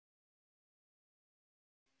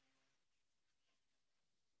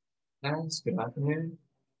Nice, good afternoon.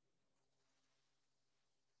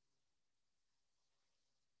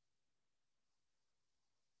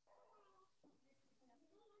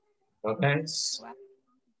 Hello guys,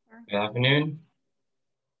 good afternoon.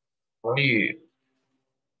 How are you?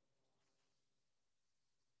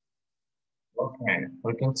 Okay,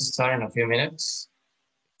 we're going to start in a few minutes.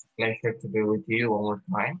 Pleasure to be with you one more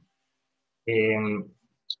time.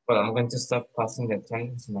 Well, I'm going to start passing the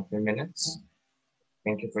attendance in a few minutes.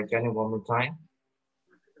 Thank you for joining one more time.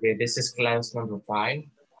 This is class number 5.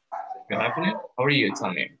 Good afternoon. How are you,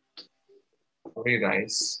 Tommy? How are you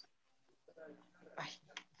guys?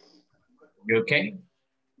 You okay?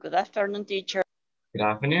 Good afternoon, teacher. Good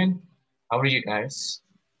afternoon. How are you guys?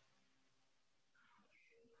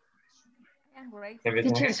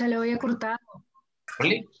 Everything Teacher, okay? se le oye cortado.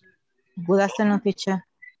 Really? Good afternoon, teacher.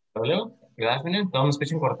 Hello? Good afternoon. ¿Todos me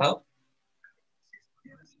escuchan cortado?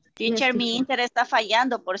 Teacher, Yes, mi teacher. internet está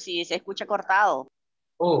fallando por si se escucha cortado.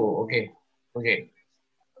 Oh, ok. Ok.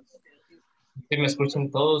 ¿Sí me escuchan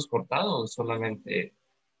todos cortados o solamente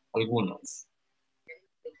algunos?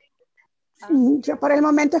 Yo por el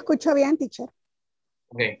momento escucho bien, teacher.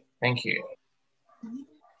 Okay, thank you.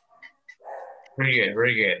 Very good,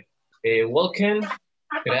 very good. Welcome.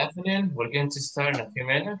 Good afternoon. We're going to start in a few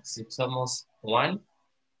minutes. It's almost 1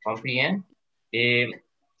 p.m.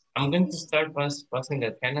 I'm going to start passing the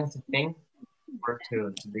attendance thing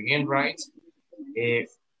to begin, right?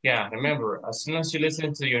 Yeah, remember, as soon as you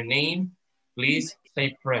listen to your name, please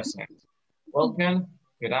stay present. Welcome.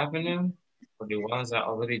 Good afternoon. For the ones that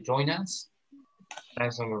already joined us,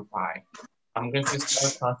 that's number 5. I'm going to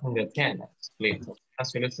start passing the attendance, please.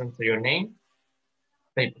 As you listen to your name,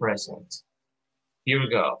 stay present. Here we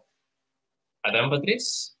go. Adam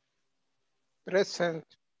Patrice. Present.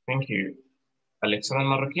 Thank you. Alexandra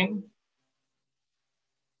Marroquín.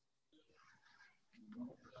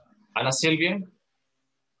 Ana Silvia.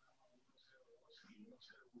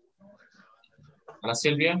 Ana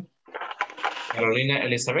Silvia. Carolina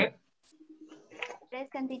Elizabeth.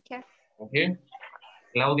 Present, teacher. Thank you.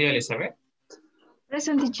 Claudia Elizabeth.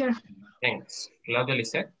 Present, teacher. Thanks. Claudia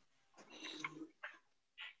Lisette.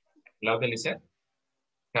 Claudia Lisette.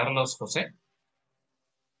 Carlos José.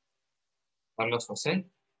 Carlos José.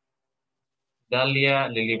 Dalia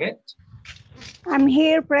Lilibet. I'm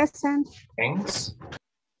here, present. Thanks.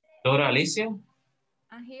 Dora Alicia.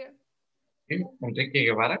 I'm here. Okay. Enrique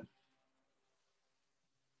Guevara.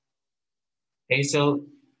 Hazel.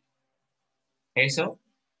 Hazel.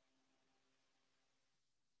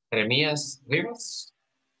 Jeremías Rivas.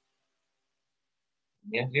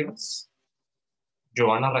 Jeremías Rivas.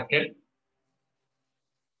 Joana Raquel.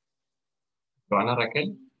 Joana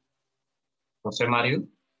Raquel. José Mario.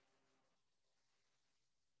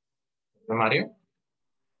 José Mario.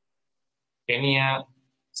 Kenia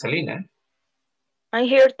Selena. I'm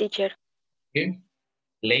here, teacher. Okay.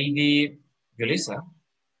 Lady Yulisa.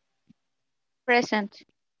 Present.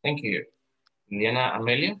 Thank you. Liliana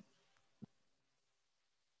Amelia.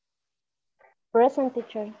 Present,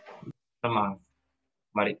 teacher.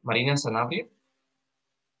 Marina Sanabria.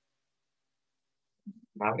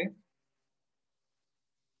 Sanabria.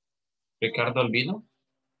 Ricardo Albino.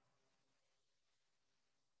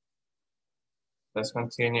 Let's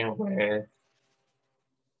continue with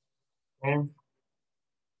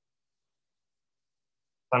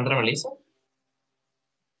Sandra Melissa.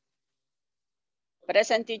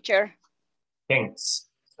 Present, teacher. Thanks.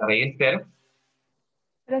 Soraya Esther.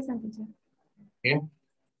 Present, teacher. Okay.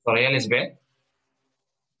 Soraya Lisbeth.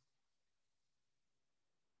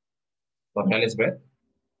 Soraya Lisbeth.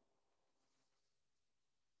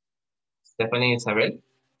 Stephanie Isabel.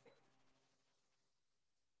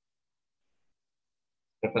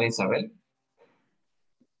 Stephanie Isabel.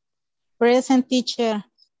 Present, teacher.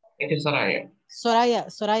 Thank you, Soraya.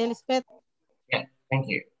 Soraya Lisbeth. Yeah, thank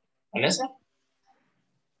you. Vanessa.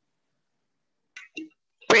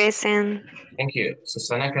 Present. Thank you.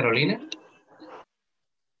 Susana Carolina.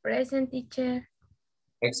 Present, teacher.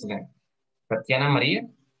 Excellent. Tatiana María.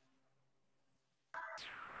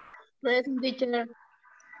 Present, teacher.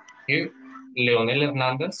 Thank you. Leonel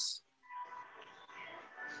Hernández.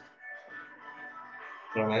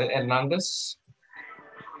 Leonel Hernández.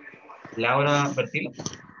 Laura Bertilo.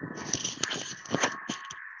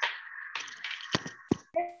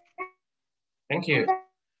 Thank you.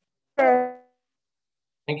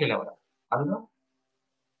 Thank you, Laura. Aldo.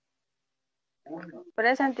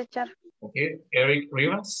 Present, teacher. Thank you. Eric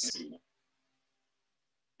Rivas.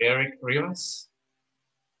 Eric Rivas.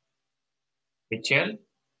 Michelle.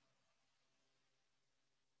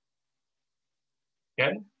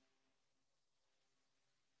 Michelle.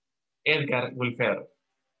 Edgar Wilfer.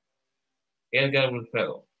 Edgar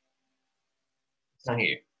Wilfredo. It's not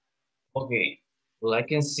here. Okay. Well, I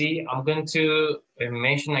can see, I'm going to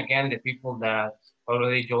mention again the people that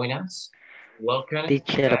already joined us. Welcome.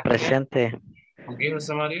 Teacher presente. Okay,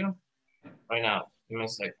 Jose Mario. Right now, give me a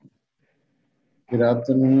second. Good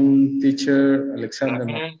afternoon, teacher Good Alexander.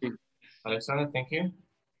 afternoon. Alexander, thank you.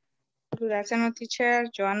 Good afternoon, teacher.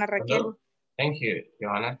 Joana Raquel. Hello. Thank you,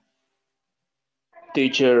 Johanna.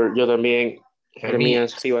 Teacher, yo también.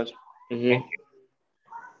 Jeremías. Jeremías Rivas. Thank you.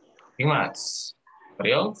 ¿Qué más?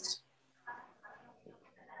 ¿Anybody else?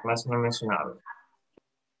 Más no he mencionado.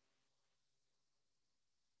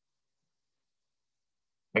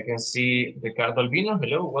 I can see Ricardo Albino.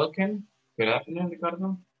 Hello, welcome. Good afternoon,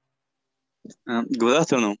 Ricardo. Good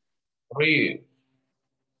afternoon. How are you?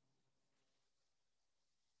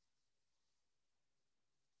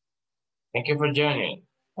 Thank you for joining.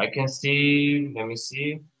 I can see, let me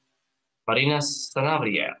see, Marina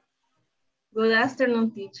Sanabria. Good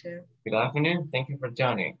afternoon, teacher. Good afternoon. Thank you for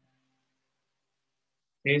joining.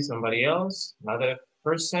 Okay, somebody else, another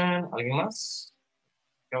person, ¿alguien más?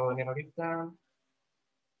 Acabo de venir ahorita.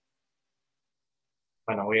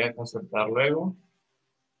 Bueno, voy a consultar luego.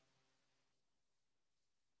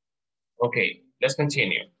 Okay, let's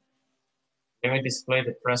continue. Let me display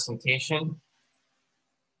the presentation.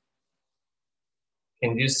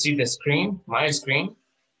 Can you see the screen, my screen?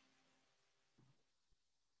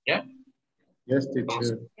 Yeah? Yes,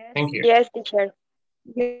 teacher. Thank you. Yes, teacher.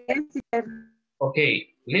 Yes, teacher.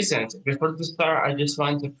 Okay, listen, before to start, I just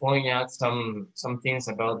want to point out some things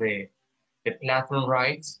about the platform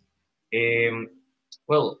rights.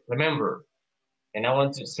 Well, remember, and I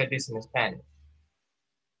want to say this in Spanish.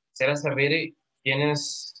 Quisiera saber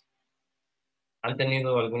quiénes han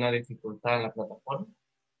tenido alguna dificultad en la plataforma.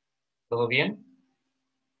 ¿Todo bien?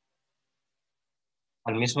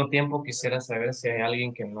 Al mismo tiempo quisiera saber si hay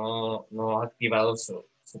alguien que no ha activado su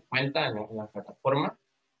cuenta en la plataforma.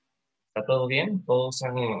 ¿Está todo bien? ¿Todos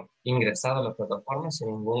han ingresado a la plataforma sin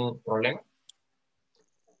ningún problema?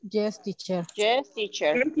 Yes, teacher. Yes,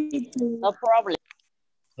 teacher. No problem.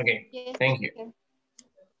 Okay, thank you.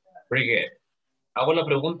 Very good. Hago la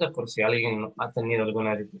pregunta por si alguien ha tenido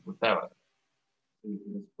alguna dificultad, ¿verdad?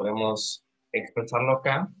 Podemos expresarlo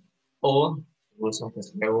acá o incluso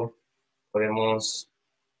pues, luego podemos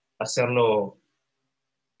hacerlo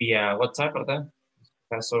vía WhatsApp, ¿verdad? En este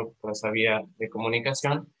caso, por esa vía de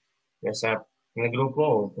comunicación, ya sea en el grupo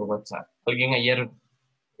o por WhatsApp. Alguien ayer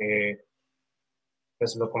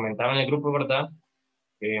pues lo comentaba en el grupo, ¿verdad?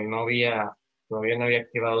 Que todavía no había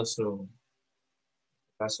activado su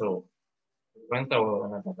cuenta o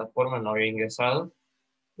en la plataforma, no había ingresado.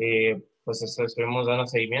 Pues estuvimos dando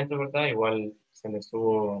seguimiento, ¿verdad? Igual se le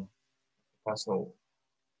estuvo, en este caso,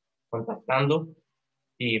 contactando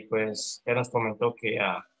y pues ya nos comentó que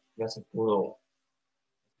ya se pudo,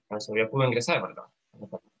 ya pudo ingresar, ¿verdad? A la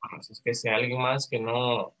plataforma. Así es que si hay alguien más que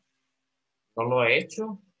no lo ha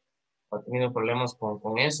hecho o ha tenido problemas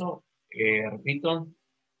con eso, repito,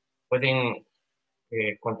 pueden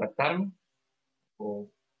contactarme o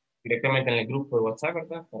directamente en el grupo de WhatsApp,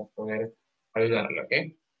 ¿verdad? Para poder ayudarle, ¿ok?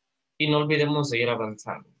 Y no olvidemos de ir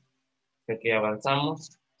avanzando. De que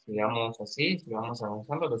avanzamos, sigamos así, sigamos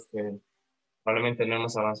avanzando. Los que probablemente no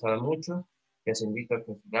hemos avanzado mucho, les invito a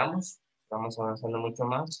que sigamos avanzando mucho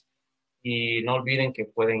más. Y no olviden que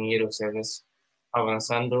pueden ir ustedes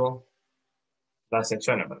avanzando las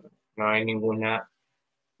secciones, ¿verdad? No hay ninguna,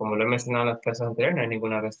 como lo he mencionado en las clases anteriores, no hay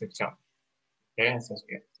ninguna restricción. ¿Ok? Así es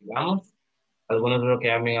que sigamos. Algunos veo que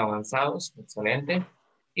ya bien avanzados, excelente.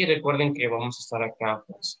 Y recuerden que vamos a estar acá,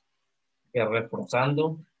 pues,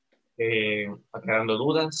 reforzando, aclarando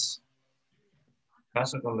dudas,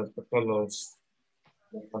 caso con respecto a los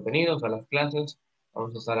contenidos, a las clases.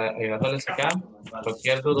 Vamos a estar ayudándoles acá.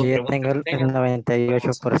 Cualquier duda o Yo pregunta tengo que el tengan.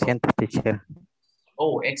 98%, teacher.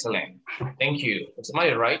 Oh, excellent. Thank you. It's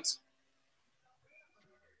my right.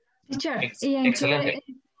 Teacher, Excelente.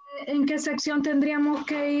 ¿en qué sección tendríamos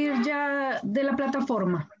que ir ya de la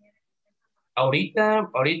plataforma?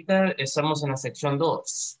 Ahorita estamos en la sección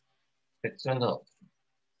 2. Sección 2.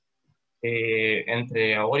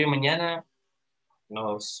 Entre ahora y mañana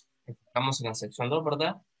nos enfocamos en la sección 2,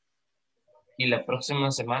 ¿verdad? Y la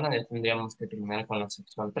próxima semana ya tendríamos que terminar con la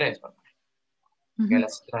sección 3, ¿verdad? Que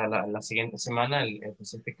la siguiente semana,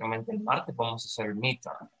 específicamente el martes, vamos a hacer el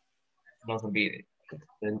midterm. No se olvide.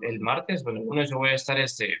 El martes, bueno, el lunes yo voy a estar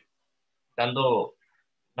dando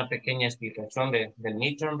una pequeña explicación del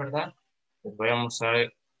midterm, ¿verdad? Les voy a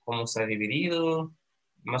mostrar cómo está dividido,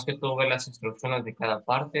 más que todo ver las instrucciones de cada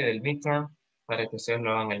parte del midterm para que ustedes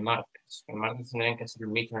lo hagan el martes. El martes tendrían que hacer el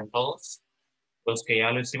midterm todos. Los que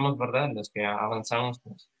ya lo hicimos, ¿verdad? Los que ya avanzamos,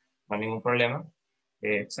 pues no hay ningún problema.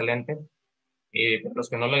 Excelente. Para los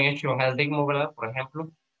que no lo han hecho en el Digmo, ¿verdad? Por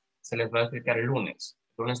ejemplo, se les va a explicar el lunes.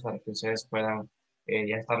 El lunes para que ustedes puedan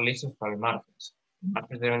ya estar listos para el martes. El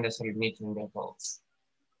martes deben de hacer el meeting de todos.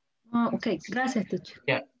 Ok, gracias, teacher.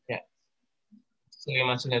 Ya, ya. Si alguien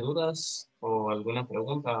más tiene dudas o alguna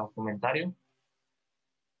pregunta o comentario.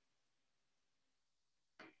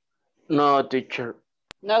 No, teacher.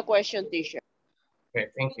 No question, teacher. Okay,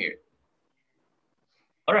 thank you.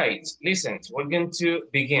 All right, listen, we're going to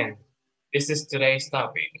begin. This is today's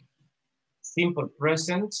topic. Simple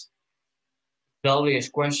present,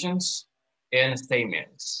 WH questions, and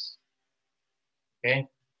statements. Okay,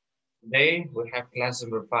 today we have class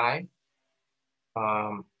number 5.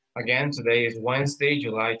 Again, today is Wednesday,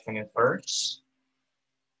 July 21st.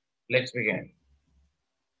 Let's begin.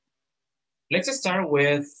 Let's start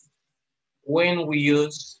with when we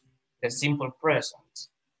use the simple present.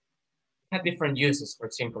 We have different uses for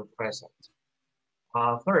simple present.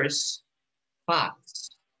 First,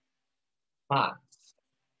 facts. Facts.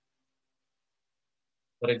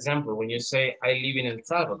 For example, when you say, I live in El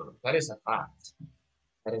Salvador, that is a fact.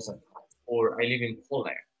 That is a fact. Or I live in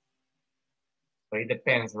Poland. So it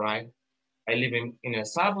depends, right? I live in El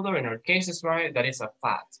Salvador, in our cases, right? That is a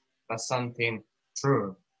fact. That's something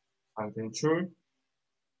true. Something true.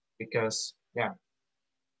 Because, yeah.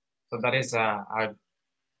 So that is an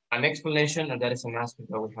explanation, and that is an aspect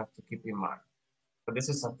that we have to keep in mind. But this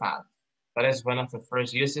is a fact. That is one of the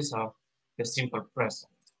first uses of the simple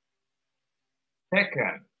present.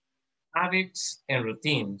 Second, habits and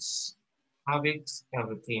routines. Habits and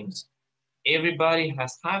routines. Everybody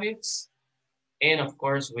has habits, and of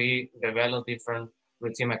course, we develop different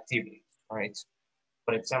routine activities, right?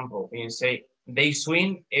 For example, when you say, they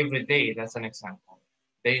swim every day, that's an example.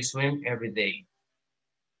 They swim every day.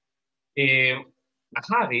 A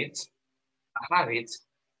habit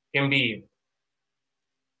can be,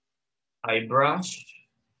 I brush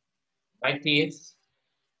my teeth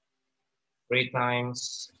 3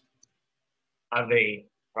 times a day,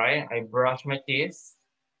 right? I brush my teeth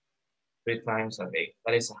 3 times a day.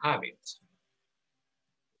 That is a habit.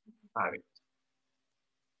 Habit.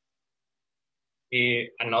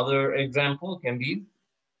 Another example can be,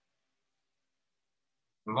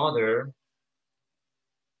 mother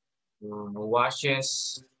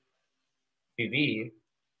watches TV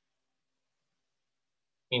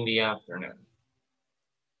in the afternoon.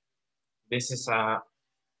 This is a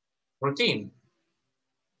routine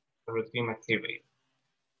activity.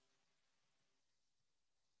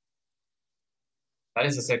 That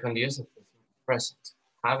is the second use of the present,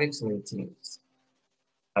 habits and routines.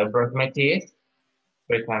 I brush my teeth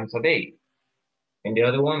 3 times a day. And the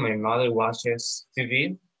other one, my mother watches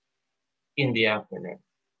TV in the afternoon.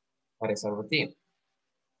 That is a routine.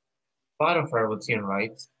 Part of our routine,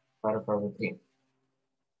 right? Part of our routine.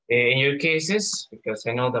 In your cases, because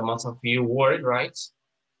I know that most of you work, right?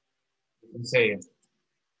 You can say,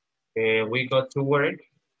 we go to work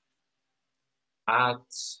at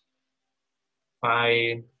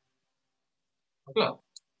 5 o'clock.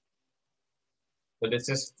 So this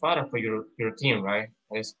is part of your routine, right?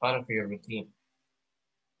 It's part of your routine.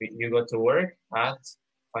 You go to work at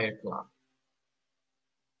 5 o'clock.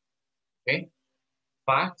 Okay?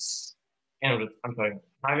 Facts and,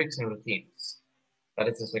 habits and routines. That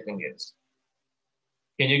is the second use.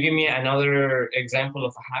 Can you give me another example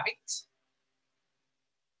of a habit?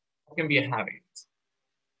 What can be a habit?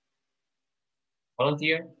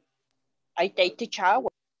 Volunteer? I take the shower.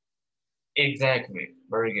 Exactly,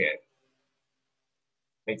 very good.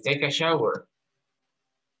 I take a shower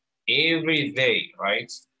every day,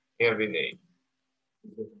 right? Every day.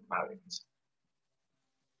 Habits.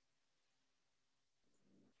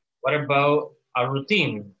 What about a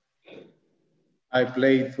routine? I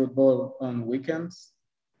play football on weekends.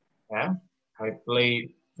 Yeah, I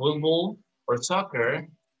play football or soccer.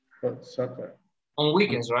 Soccer. On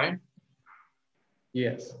weekends, right?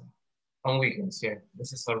 Yes. On weekends, yeah.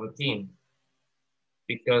 This is a routine.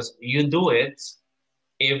 Because you do it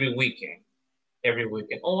every weekend. Every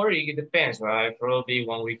weekend. Or it depends, right? Probably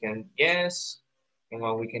one weekend, yes, and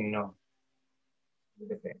one weekend, no. It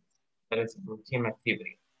depends. That is a routine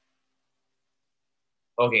activity.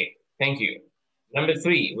 Okay, thank you. Number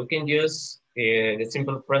 3, we can use the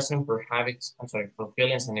simple present for habits, for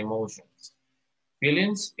feelings and emotions.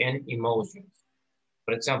 Feelings and emotions.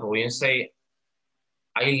 For example, when you say,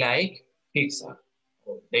 I like pizza,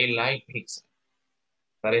 or they like pizza.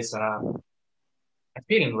 That is a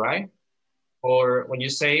feeling, right? Or when you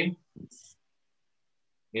say,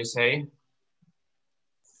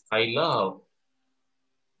 I love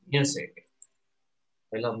music.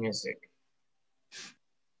 I love music.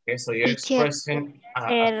 Okay, so you're Teacher, expressing a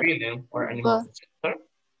ser feeling or an go. emotion. Sorry?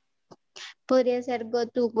 Podría ser go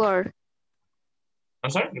to work. I'm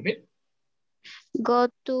sorry, repeat. Go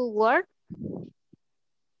to work.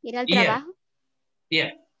 Ir al Yeah, trabajo.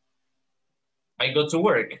 yeah. I go to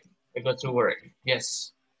work. I go to work.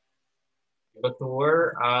 Yes. I go to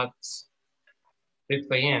work at 6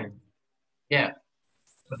 a.m. Yeah.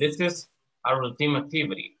 So this is a routine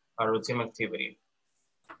activity. A routine activity.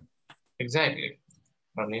 Exactly.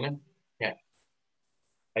 Marlena? Yeah.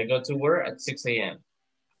 I go to work at 6 a.m.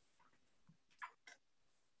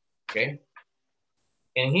 Okay.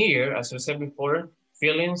 And here, as we said before,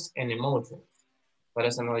 feelings and emotions. That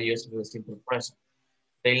is another use of the simple present.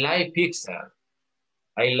 They like pizza.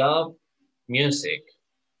 I love music.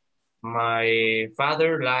 My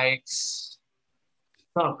father likes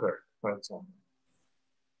soccer, for example,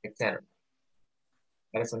 etc.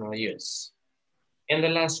 That is another use. And the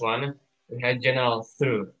last one, we have general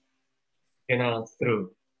through. General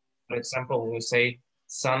through. For example, when we say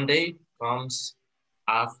Sunday comes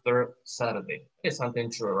after Saturday. That is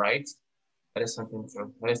something true, right? That is something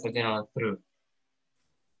true. That is the general through.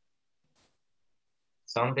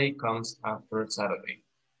 Sunday comes after Saturday.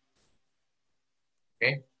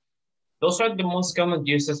 Okay? Those are the most common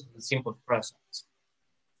uses of the simple present.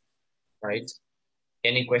 Right?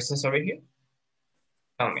 Any questions over here?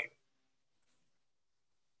 Tell me.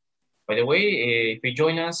 By the way, if you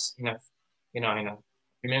join us in a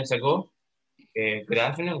few minutes ago, good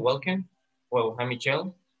afternoon, welcome. Well, hi,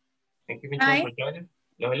 Michelle. Thank you, Michelle, for joining.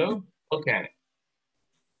 Hello, hello. Okay.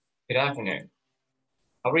 Good afternoon.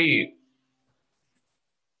 How are you?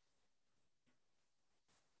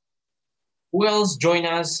 Who else joined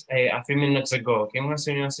us a few minutes ago? ¿Quién más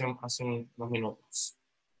se unió hace unos minutos?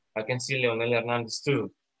 I can see Leonel Hernandez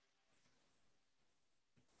too.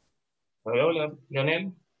 Hello,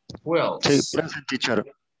 Leonel. Who else? Sí, present, teacher.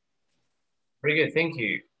 Very good, thank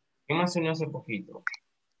you. ¿Quién más se unió hace poquito?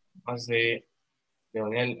 Más de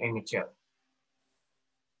Leonel y Michelle.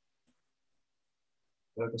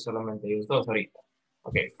 Creo que solamente ellos dos ahorita.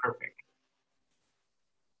 Okay, perfect.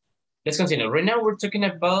 Let's continue. Right now, we're talking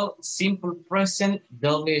about simple present,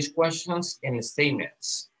 WH questions, and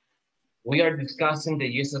statements. We are discussing the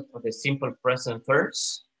uses of the simple present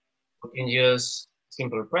first. We can use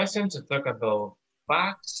simple present to talk about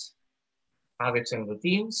facts, habits and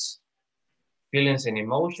routines, feelings and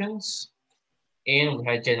emotions, and we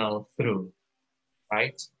have general through,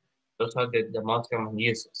 right? Those are the most common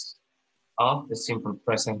uses of the simple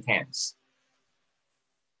present tense.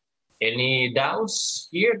 Any doubts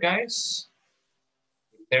here, guys?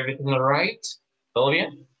 Is everything all right? Todo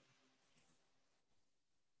bien?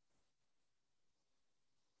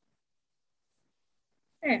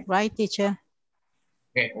 Right, teacher.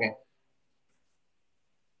 Okay, okay.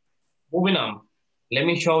 Moving on. Let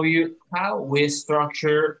me show you how we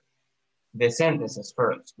structure the sentences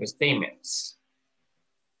first, the statements.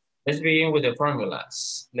 Let's begin with the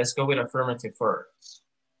formulas. Let's go with affirmative first.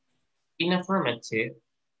 In affirmative,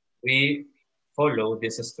 we follow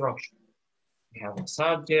this structure. We have a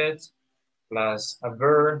subject plus a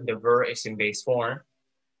verb. The verb is in base form.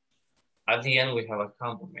 At the end, we have a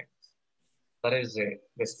complement. That is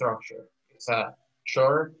the structure. It's a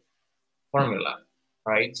short formula,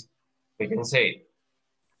 right? We can say,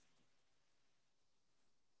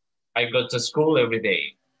 I go to school every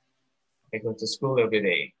day. I go to school every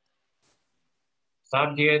day.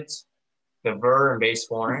 Subject, the verb in base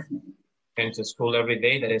form, and to school every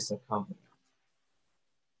day, that is a complement.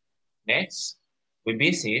 Next, we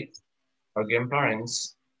visit our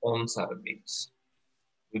grandparents on Saturdays.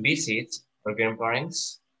 We visit our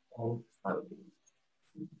grandparents on Saturdays.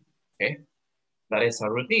 Okay, that is a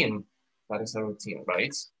routine. That is a routine,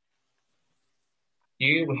 right?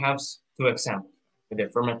 Here we have two examples with the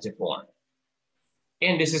affirmative form.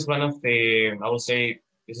 And this is one of the, I would say,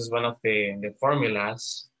 this is one of the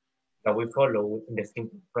formulas that we follow in the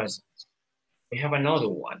simple present. We have another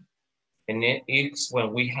one, and it's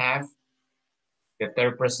when we have the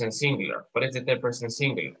third person singular. What is the third person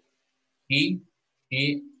singular? He,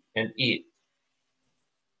 and it.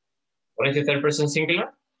 What is the third person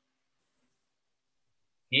singular?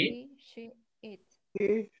 He, she, it.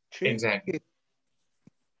 Exactly.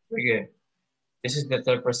 Very good. This is the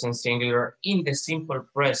third person singular in the simple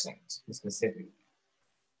present, specifically.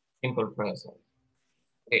 Simple present.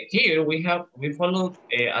 Okay, here we follow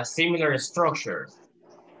a similar structure.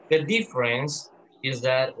 The difference is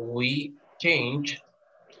that we change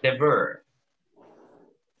the verb.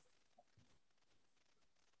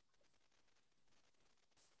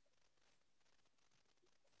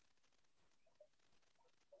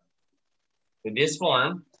 With this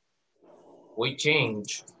form, we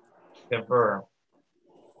change the verb.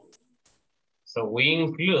 So we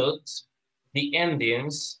include the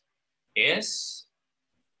endings is,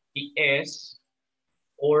 es,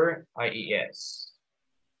 or ies.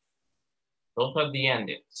 Those are the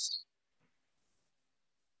endings.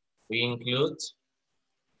 We include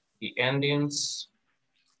the endings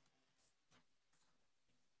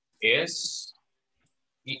is,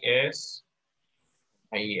 es,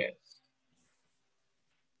 ies.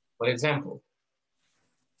 For example,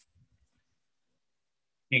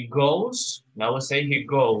 he goes, now we say he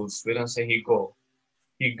goes, we don't say he go.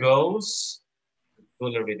 He goes to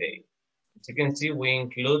school every day. As you can see, we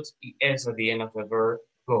include es at the end of the verb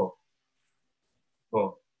go.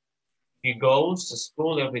 Go. He goes to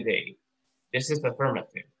school every day. This is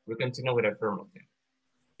affirmative. We continue with affirmative.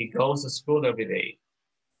 He goes to school every day.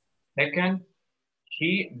 Second,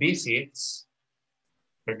 he visits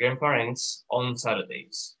her grandparents on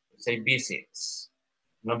Saturdays. Say visits,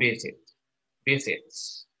 no visit,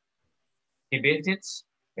 visits. He visits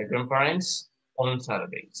her grandparents on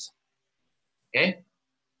Saturdays. Okay?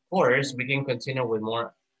 Of course, we can continue with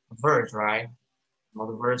more verbs, right?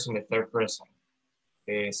 More verbs in the third person.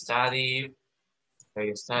 They studied.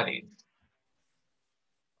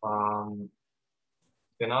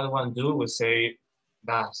 Another one do, we say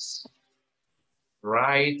does.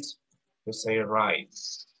 Right, we say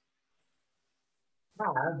writes.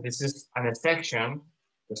 This is an exception,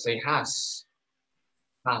 we say has.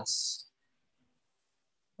 Has.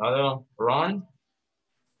 Another run,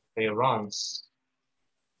 they runs.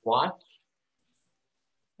 Watch,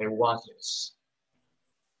 they watches.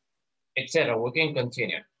 Etc. We can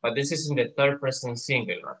continue, but this is in the third person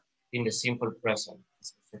singular, in the simple present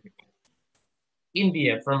specifically. In the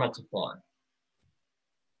affirmative form.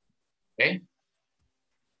 Okay?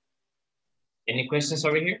 Any questions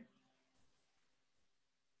over here?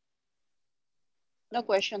 No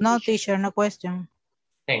question. No, teacher, no question.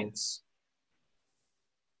 Thanks.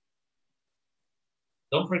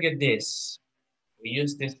 Don't forget this. We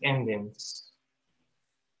use these endings.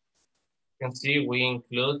 You can see we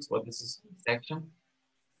include, what this is section.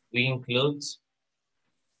 We include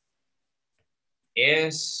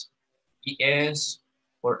es, es,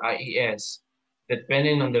 or ies,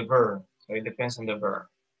 depending on the verb. So it depends on the verb.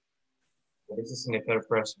 So this is in the third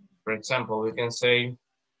person. For example, we can say,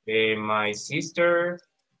 my sister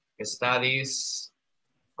studies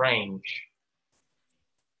French.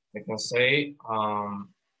 We can say,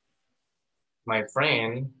 my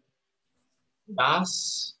friend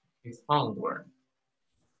does his homework.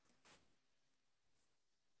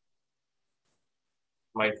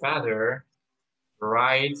 My father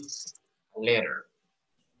writes a letter.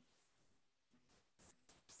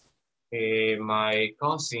 My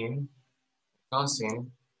cousin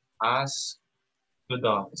has 2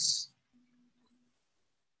 dogs.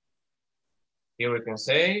 Here we can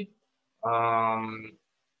say,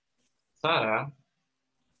 Sarah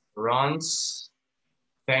runs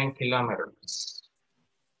 10 kilometers.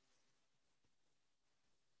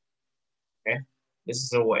 Okay, this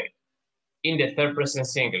is a way. In the third person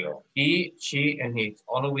singular, he, she, and he,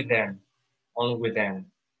 only with them, only with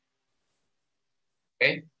them.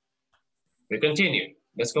 Okay, we continue.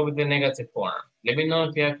 Let's go with the negative form. Let me know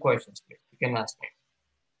if you have questions, please. You can ask me.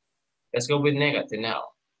 Let's go with negative now.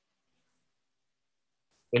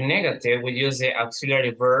 With negative, we use the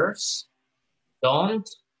auxiliary verbs don't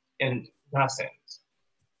and doesn't.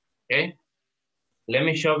 Okay? Let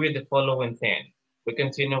me show you the following thing. We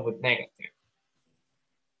continue with negative.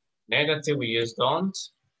 Negative, we use don't,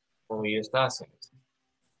 and we use doesn't.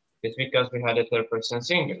 It's because we had a third person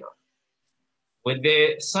singular. With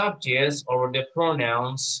the subjects or the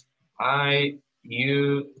pronouns, I,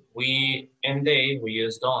 you, we, and they, we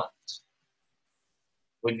use don't.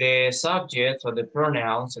 With the subjects or the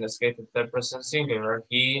pronouns, in this case, the third person singular,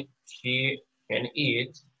 he, she, and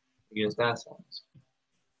it, we use doesn't.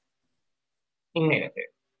 In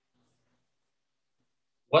negative.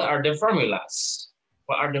 What are the formulas?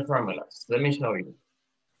 What are the formulas? Let me show you.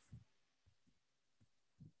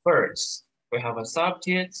 First, we have a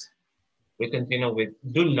subject. We continue with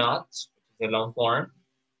do not, which is the long form,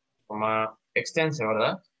 from extensive,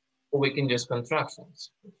 ¿verdad? Or we can use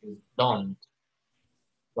contractions, which is don't.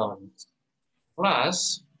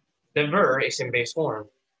 Plus, the verb is in base form.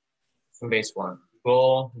 It's in base form.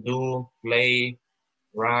 Go, do, play,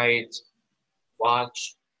 write,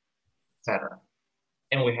 watch, etc.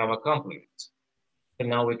 And we have a complement. So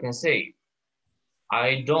now we can say,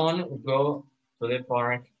 I don't go to the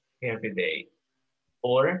park every day.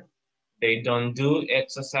 Or they don't do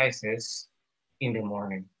exercises in the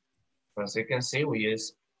morning. So as you can see, we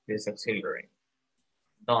use this auxiliary,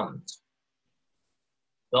 don't.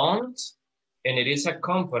 don't, and it is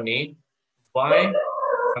accompanied by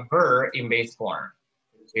a verb in base form,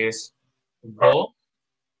 which is go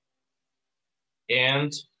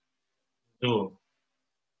and do.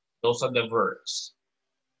 Those are the verbs,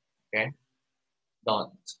 okay?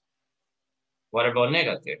 Don't. What about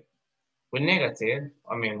negative? With negative,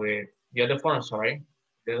 with the other form, sorry,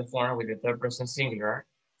 the other form with the third person singular,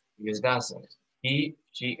 we use doesn't. He,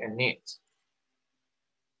 she, and it.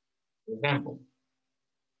 For example,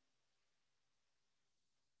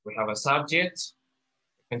 we have a subject,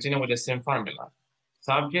 continue with the same formula.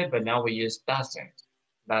 Subject, but now we use doesn't.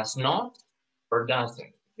 Does not or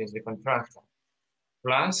doesn't is the contraction.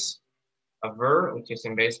 Plus a verb, which is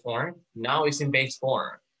in base form. Now it's in base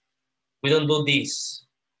form. We don't do this.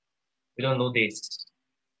 We don't do this.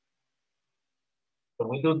 So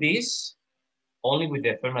we do this only with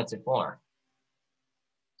the affirmative form.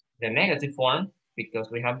 The negative form, because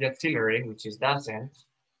we have the auxiliary, which is doesn't,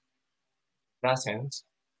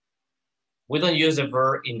 we don't use the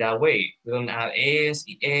verb in that way. We don't add is,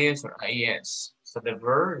 es, or is. So the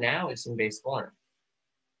verb now is in base form.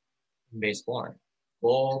 In base form.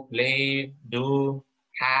 Go, play, do,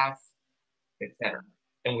 have, etc.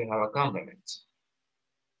 And we have a complement.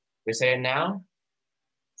 We say now,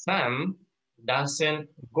 Sam doesn't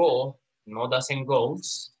go, no doesn't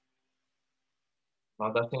goes.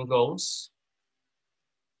 No doesn't goes.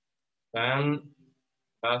 Sam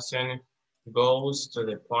doesn't goes to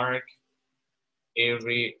the park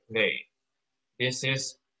every day. This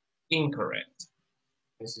is incorrect.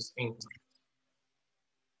 This is incorrect.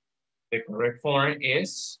 The correct form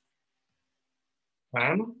is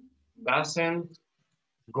Sam doesn't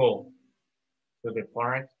go to the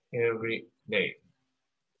park every day.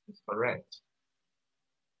 It's correct.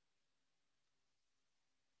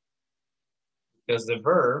 Because the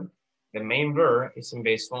verb, the main verb, is in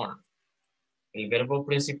base form. El verbo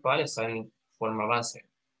principal está en forma base.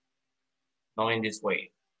 Not in this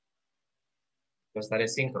way. Because that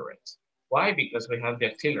is incorrect. Why? Because we have the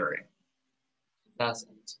auxiliary.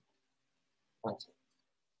 Doesn't.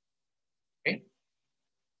 Okay?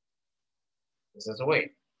 This is the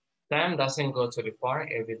way. Sam doesn't go to the park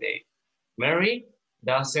every day. Mary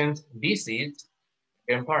doesn't visit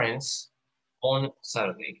grandparents on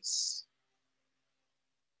Saturdays.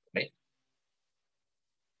 Right?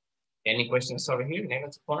 Any questions over here?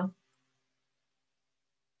 Negative form?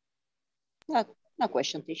 No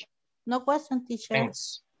question, teacher. No question, teacher.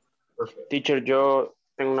 Thanks. Perfect. Teacher, yo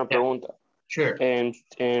tengo una Yeah. pregunta. Sure. En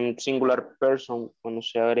singular person, cuando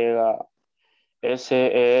se agrega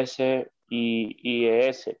SES y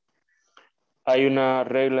IES, ¿hay una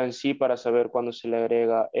regla en sí para saber cuándo se le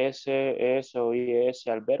agrega SES o IES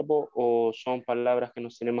al verbo o son palabras que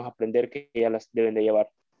nos tenemos a aprender que ya las deben de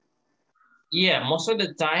llevar? Yeah, most of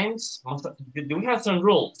the times, we have some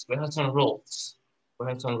rules. We have some rules.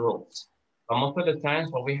 But most of the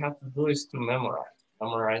times, what we have to do is to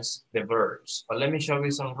memorize the verbs. But let me show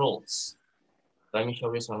you some rules.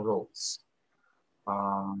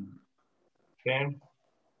 Okay.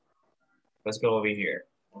 Let's go over here.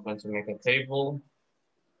 I'm going to make a table.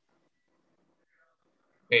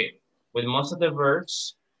 Okay, with most of the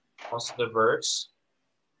verbs,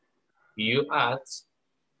 you add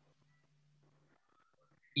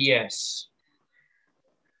yes.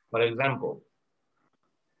 For example,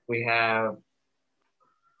 we have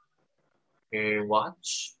a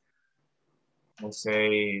watch. We'll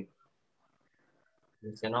say,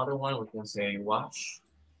 there's another one, we can say watch.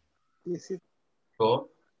 Go,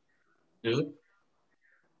 do.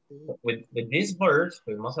 With these verbs,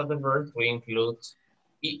 with most of the verbs, we include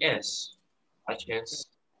es, watches,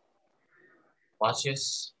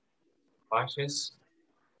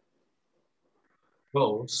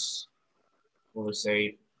 goes, we will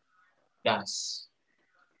say does.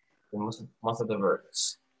 Most of the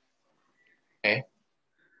verbs. Okay.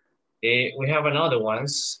 We have another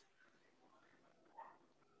ones.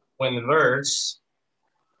 When verbs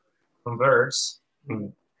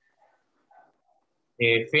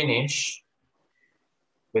finish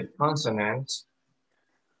with consonant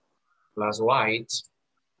plus white,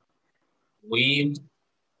 we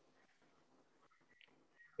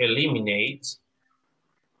eliminate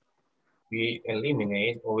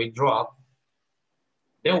or we drop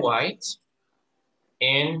the white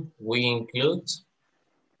and we include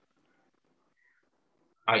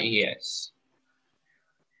IES.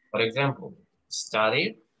 For example,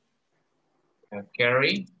 study,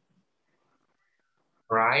 carry,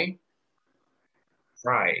 cry,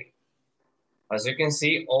 try. As you can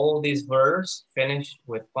see, all these verbs finish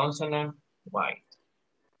with consonant white,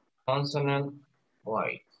 consonant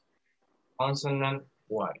white, consonant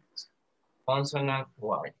white. consonant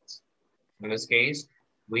white. In this case,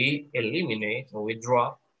 we eliminate or we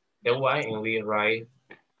drop the Y and we write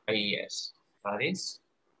a ES. That is,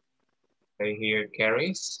 right here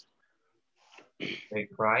carries, they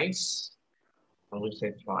cries, and we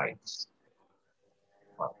say tries.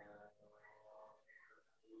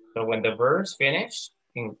 So when the verbs finish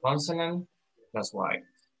in consonant, that's why.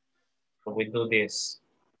 So we do this.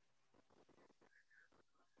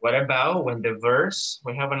 What about when the verbs,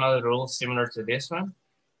 we have another rule similar to this one.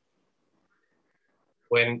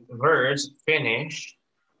 When verbs finish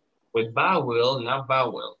with vowel, not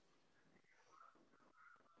vowel,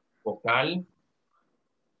 vocal,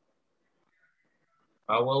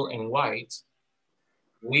 vowel and white,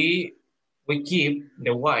 we keep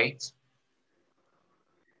the white,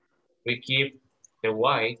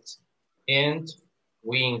 and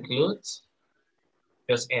we include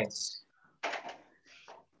just S.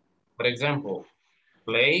 For example,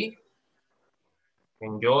 play,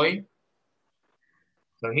 enjoy.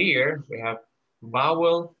 So here we have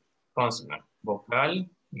vowel, consonant, vocal,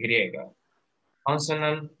 griega,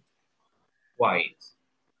 consonant, white,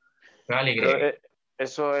 vocal y griega.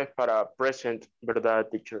 Eso es para present, ¿verdad,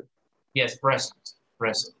 teacher? Yes, present.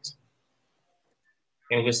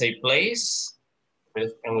 And we say plays,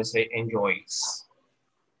 and we say enjoys.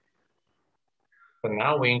 So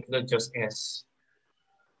now we include just S.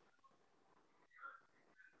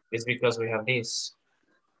 It's because we have this.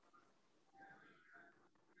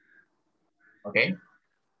 Okay?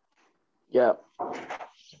 Yeah.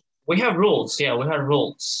 We have rules, yeah, we have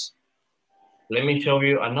rules. Let me show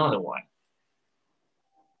you another one.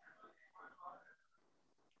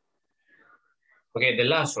 Okay, the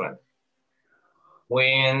last one.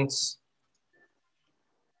 When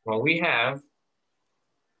we have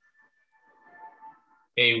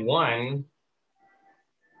a one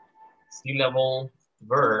syllable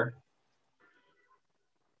verb,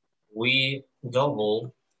 we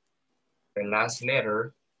double the last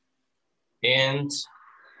letter and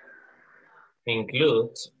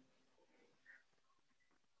include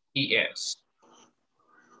ES.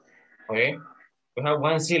 Okay, we have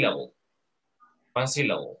one syllable. I'm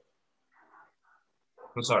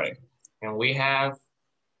sorry. And we have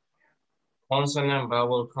consonant,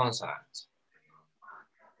 vowel, consonant.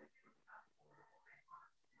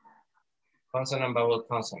 Consonant, vowel,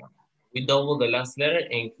 consonant. We double the last letter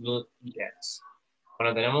and include ES.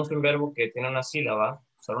 Cuando tenemos un verbo que tiene una sílaba,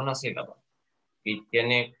 solo una sílaba, y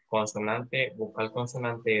tiene consonante, vocal,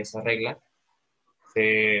 consonante, esa regla,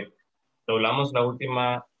 doblamos la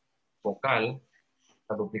última vocal,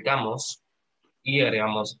 la duplicamos y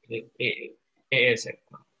agregamos ES.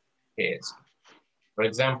 Por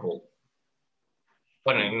ejemplo,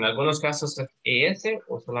 bueno, en algunos casos es ES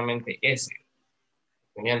o solamente S,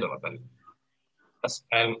 dependiendo, ¿verdad?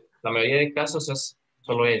 La mayoría de casos es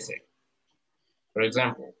solo S. For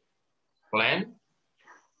example, plan,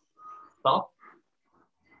 stop,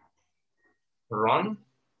 run,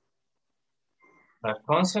 la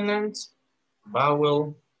consonant,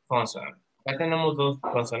 vowel, consonant. Ya tenemos dos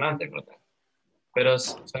consonantes, ¿verdad? Pero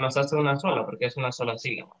se nos hace una sola porque es una sola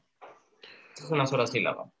sílaba. Es una sola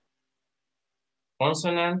sílaba.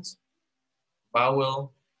 Consonant,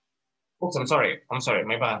 vowel. Oops, I'm sorry,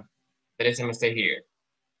 my bad. There is a mistake here.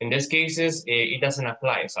 In this cases, it doesn't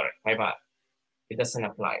apply. Sorry, my bad. It doesn't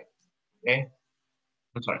apply. Okay?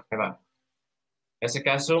 I'm sorry, my bad. In ese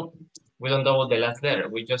caso, we don't double the last letter.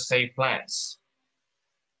 We just say plants.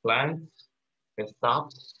 Plant,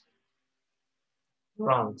 stops,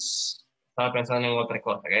 runs. Estaba pensando en otra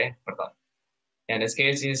cosa, okay? Perdón. In this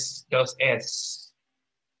case, it's just S.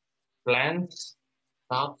 Plant,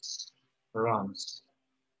 stops, runs.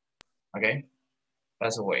 Okay?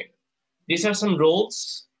 That's the way. These are some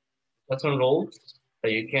rules. That's some rules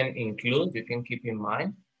that you can include, you can keep in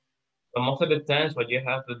mind. But most of the times, what you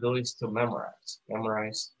have to do is to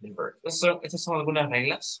memorize the verbs. Estas son algunas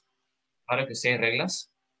reglas. Ahora que sí hay reglas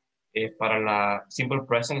para la simple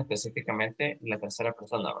present, específicamente la tercera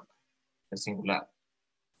persona, ¿verdad? El singular.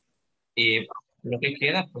 Y lo que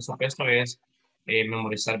queda, por supuesto, es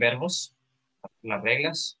memorizar verbos, las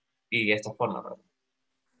reglas y esta forma, ¿verdad?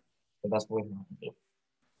 That's what we have to do.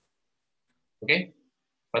 Okay?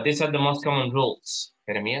 But these are the most common rules.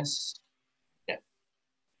 Jeremias? Yeah.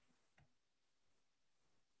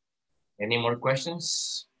 Any more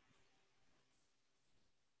questions?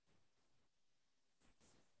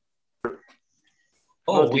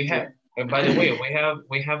 Oh, we have, by the way,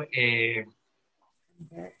 we have a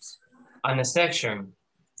section.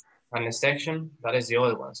 On a section, that is the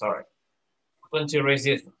other one, sorry. I'm going to erase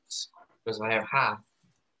this because I have half.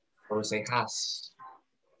 Or we say has.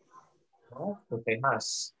 We say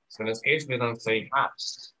has. So in this case, we don't say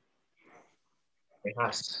has. It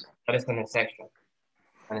has. That is an exception.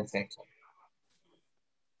 An exception.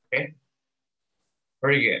 Okay.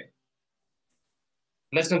 Very good.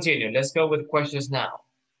 Let's continue. Let's go with questions now.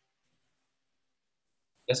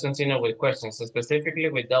 Let's continue with questions, specifically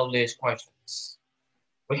with WH questions.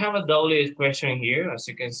 We have a WH question here. As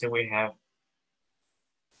you can see, we have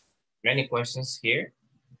many questions here.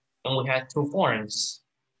 And we have two forms.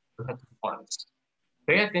 We have two forms.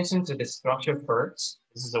 Pay attention to the structure first.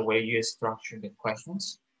 This is the way you structure the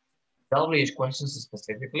questions. WH questions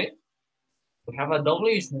specifically. We have a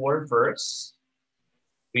WH word first.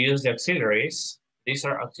 We use the auxiliaries. These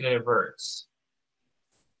are auxiliary verbs.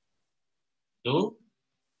 Do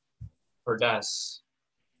or does.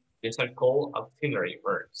 These are called auxiliary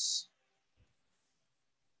verbs.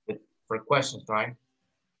 For questions, right?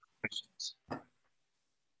 Questions.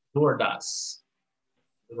 Do or does.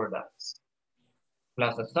 Do or does.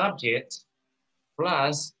 Plus a subject,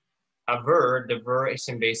 plus a verb. The verb is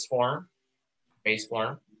in base form. Base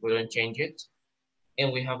form. We don't change it.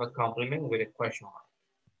 And we have a complement with a question mark.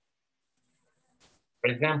 For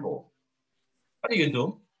example, what do you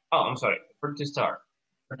do? Oh, I'm sorry. For to start,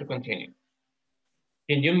 or to continue.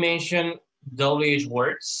 Can you mention WH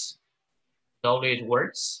words? WH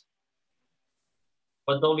words?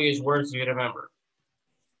 What WH words do you remember?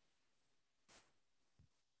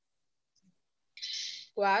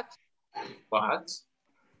 What? What?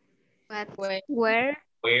 What? Where?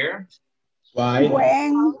 Where? Why?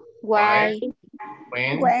 When, Why?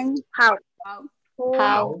 When? how,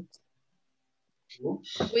 How? Who?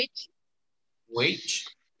 Which?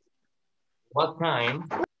 What time?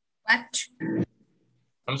 What?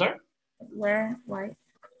 I'm sorry? Where? Why?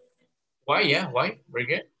 Why? Yeah, why? Very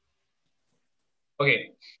good.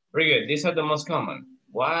 Okay, very good. These are the most common.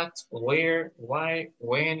 What, where, why,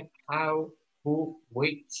 when, how, who,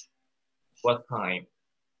 which, what time.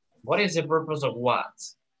 What is the purpose of what?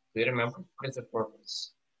 Do you remember? What is the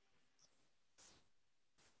purpose?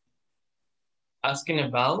 Asking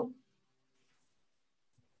about?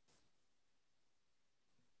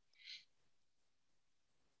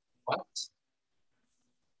 What?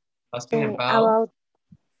 Asking about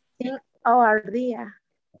thing or idea.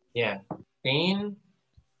 yeah, thing.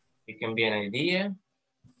 It can be an idea.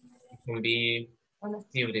 It can be an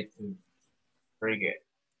activity too. Very good.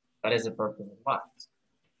 That is the purpose of what?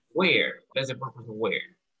 Where? What is the purpose of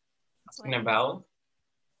where? Asking about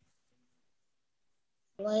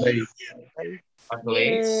Place. a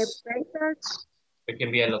place. It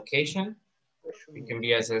can be a location. It can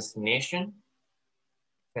be a destination.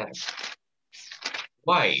 Okay.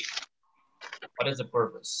 Why? What is the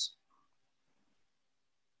purpose?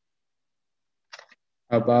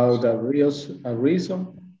 About a reason.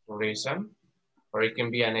 Reason, or it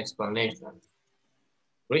can be an explanation.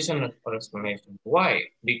 Reason or explanation. Why?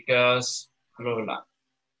 Because blah, blah, blah.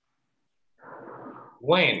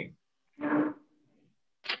 When?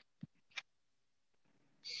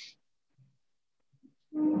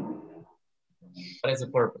 What is the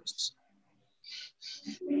purpose?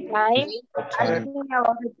 Time. Time.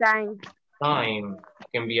 About the time. Time.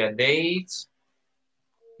 It can be a date.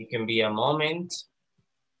 It can be a moment,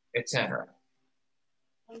 etc.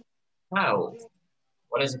 How?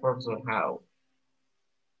 What is the purpose of how?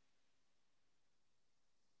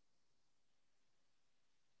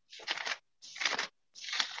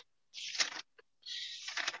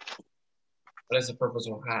 What is the purpose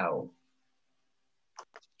of how?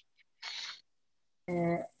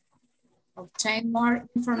 Obtain more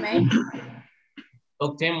information.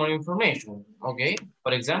 Obtain more information. Okay.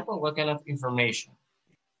 For example, what kind of information?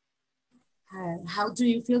 How do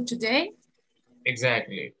you feel today?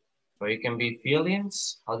 Exactly. So it can be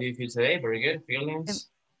feelings. How do you feel today? Very good. Feelings.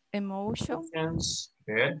 Emotion. Emotions.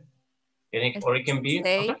 Good. Or it can be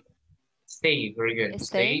State. State. Very good.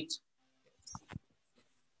 State. State.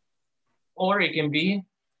 Or it can be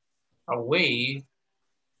a way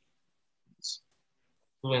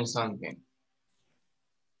of doing something.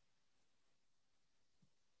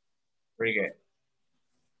 Very good.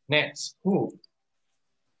 Next, who?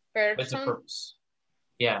 What's the Person. purpose?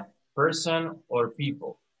 Yeah, person or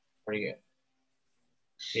people. Very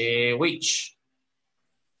good. Which?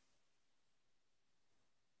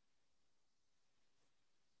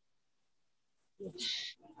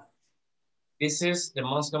 This is the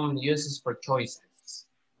most common uses for choices.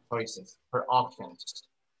 Choices, for options.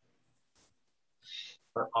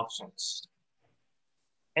 For options.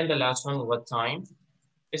 And the last one, what time?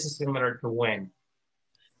 This is similar to when.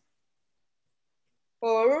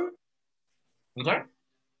 Or. I'm sorry?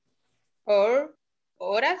 Or.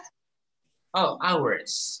 Horas. Oh,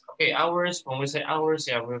 hours. Okay, hours, when we say hours,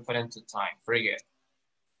 yeah, we're referring to time. Very good.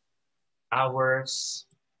 Hours,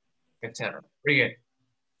 etc. Very good.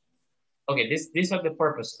 Okay, these are the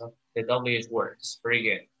purposes of the WH words. Very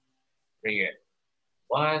good. Very good.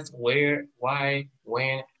 What, where, why,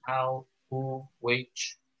 when, how, who,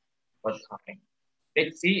 which, what time.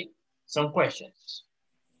 Let's see some questions.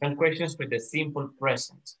 Some questions with the simple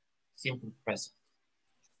present. Simple present.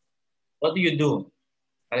 What do you do?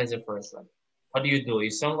 That is the first one. What do you do?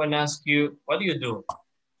 If someone asks you, what do you do?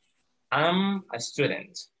 I'm a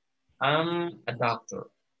student. I'm a doctor.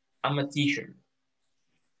 I'm a teacher.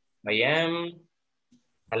 I am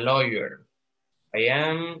a lawyer. I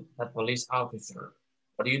am a police officer.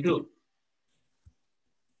 What do you do?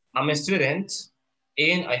 I'm a student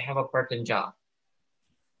and I have a part-time job.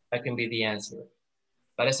 That can be the answer.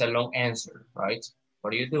 That is a long answer, right?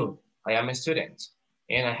 What do you do? I am a student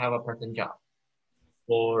and I have a part-time job.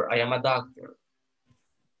 Or I am a doctor.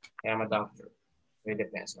 I am a doctor. It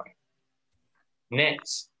depends, right?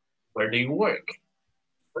 Next, where do you work?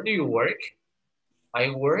 Where do you work?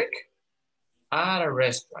 I work at a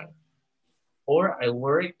restaurant. Or I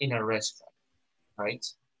work in a restaurant, right?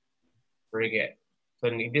 Very good. So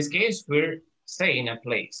in this case, we're saying a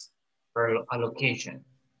place or a location.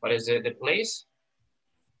 What is the place?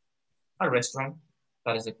 A restaurant.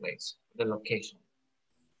 That is the place, the location.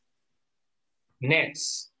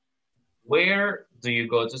 Next, where do you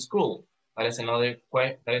go to school? That is another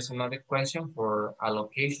question for a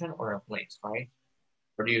location or a place, right?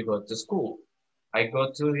 Where do you go to school? I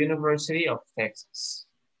go to the University of Texas.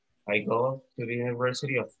 I go to the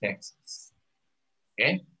University of Texas.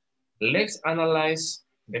 Okay, let's analyze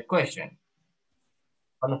the question.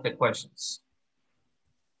 One of the questions.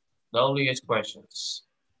 WH questions.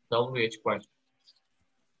 WH questions.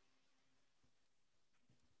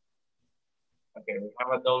 Okay, we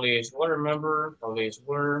have a WH word, remember? WH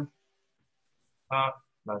word.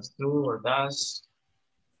 Does do or does.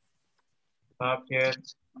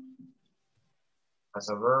 Subject. As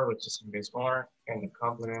a verb, which is in base mark, and the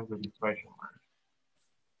complement with the question mark.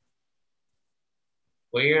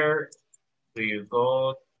 Where do you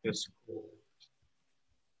go to school?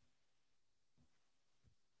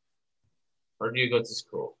 Where do you go to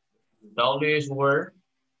school? WH word,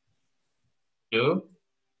 do,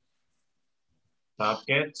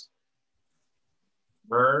 subject,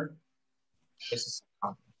 verb, this is a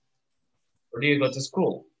complement. Where do you go to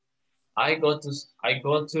school? I go to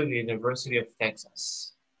the University of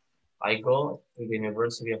Texas. I go to the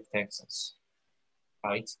University of Texas,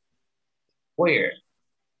 right? Where?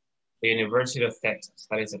 The University of Texas,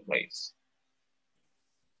 that is a place.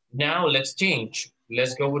 Now let's change.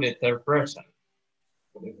 Let's go with the third person.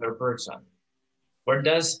 The third person. Where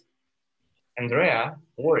does Andrea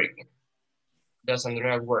work? Does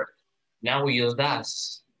Andrea work? Now we use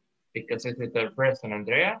does because it's the third person.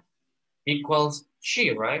 Andrea equals she,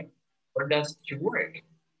 right? Where does she work?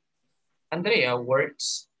 Andrea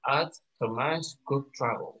works at Thomas Cook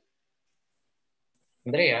Travel.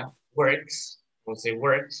 Andrea works, we'll say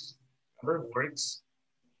works, remember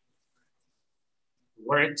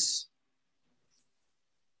works,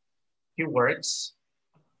 he works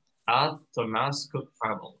at Thomas Cook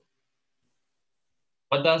Travel.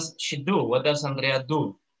 What does she do? What does Andrea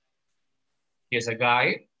do? She is a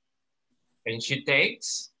guide and she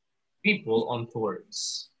takes people on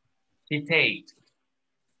tours. She takes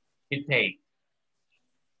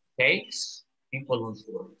people on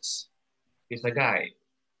tours. It's a guide.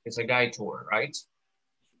 It's a guide tour, right?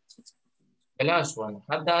 The last one,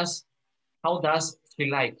 how does she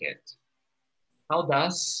like it? How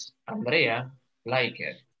does Andrea like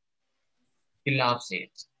it? She loves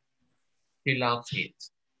it. She loves it.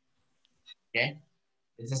 Okay?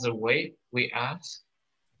 This is the way we ask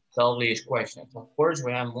WH questions. Of course,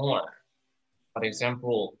 we have more. For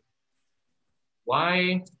example,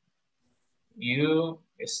 why you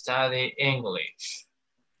study English?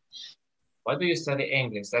 Why do you study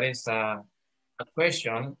English? That is a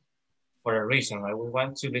question for a reason, right? We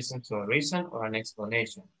want to listen to a reason or an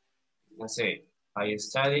explanation. Let's say, I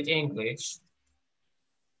study English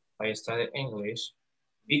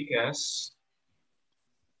because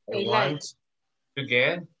I want to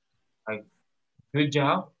get a good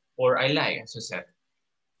job, or I like, as you said,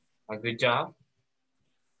 a good job,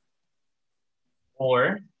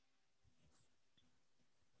 or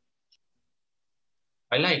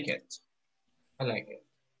I like it. I like it.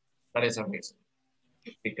 That is a reason.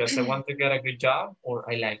 Because I want to get a good job, or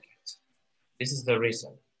I like it. This is the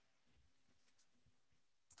reason.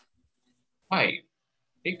 Why?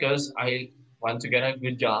 Because I want to get a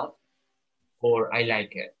good job, or I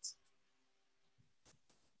like it.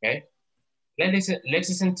 Okay? Let's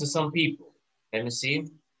listen to some people. Let me see.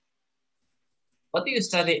 What do you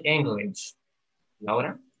study English,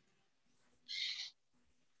 Laura?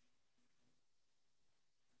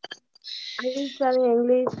 I study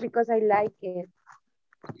English because I like it.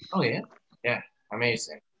 Oh yeah, yeah,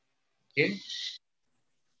 amazing. Okay.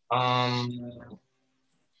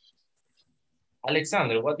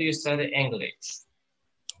 Alexander, what do you study English?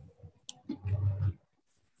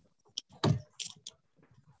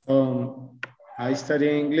 I study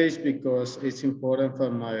English because it's important for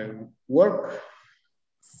my work.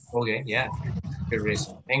 Okay, yeah, good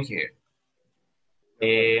reason. Thank you.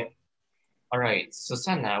 All right,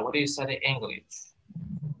 Susanna, what do you study English?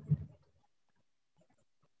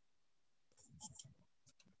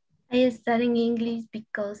 I study English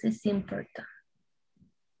because it's important.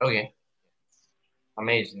 Okay,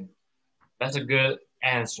 amazing. That's a good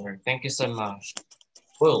answer. Thank you so much.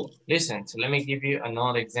 Well, listen, so let me give you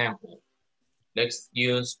another example. Let's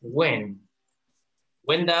use when.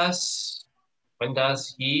 When does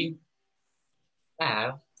he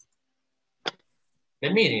have the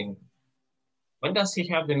meeting? When does he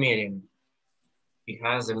have the meeting? He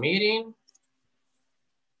has a meeting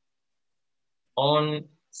on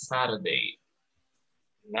Saturday.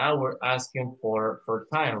 Now we're asking for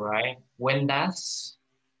time, right? When does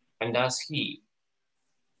he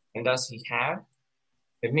have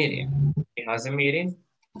the meeting? He has a meeting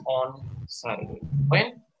on Saturday.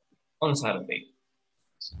 When? On Saturday.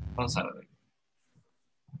 On Saturday.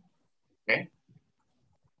 Okay.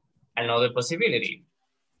 Another possibility.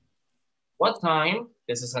 What time?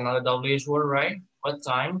 This is another WH word, right? What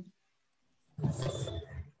time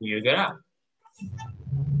do you get up?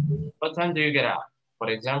 What time do you get up? For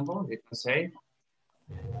example, you can say,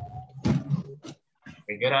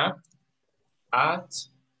 I get up at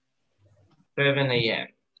 7 a.m.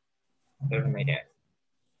 7 a.m.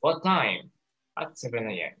 What time? At 7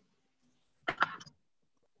 a.m.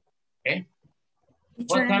 Okay.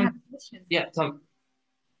 What time? Yeah, tell me.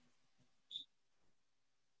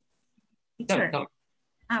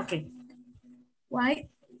 Okay. Why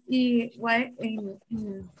in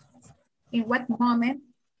what moment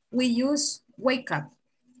we use wake up?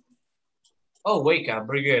 Oh, wake up,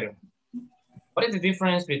 very good. What is the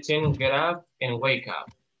difference between get up and wake up?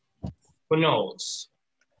 Who knows?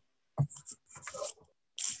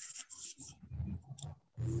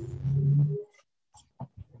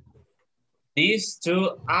 These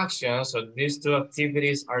two actions or these two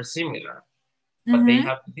activities are similar, but they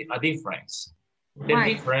have a difference. The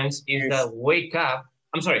difference is that wake up,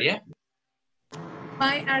 I'm sorry, yeah?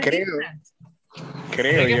 Why are different?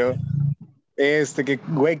 Creo yo. Que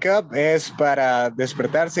wake up es para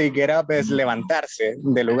despertarse y get up es levantarse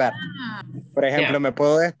del lugar. Por ejemplo, me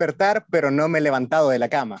puedo despertar, pero no me he levantado de la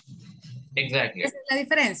cama. Exactly. ¿Esa es la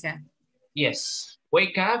diferencia? Yes.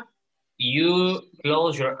 Wake up, you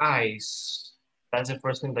close your eyes. That's the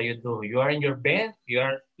first thing that you do. You are in your bed, you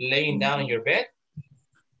are laying down in your bed.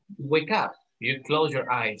 Wake up, you close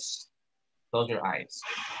your eyes. Close your eyes.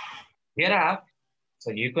 Get up,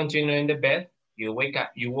 so you continue in the bed. You wake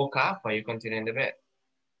up, you woke up, but you continue in the bed.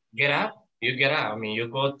 Get up, you get up. I mean, you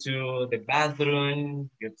go to the bathroom,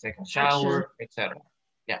 you take a shower, etc.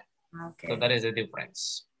 Yeah. Okay. So that is the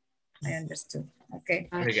difference. I understood. Okay.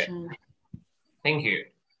 Very good. Thank you.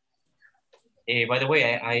 By the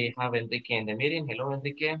way, I have Enrique in the meeting. Hello,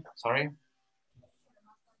 Enrique. Sorry.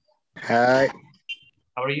 Hi.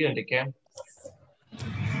 How are you, Enrique?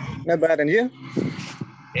 Not bad, and you?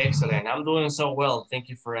 Excellent. I'm doing so well. Thank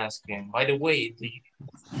you for asking. By the way, did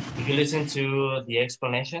you listen to the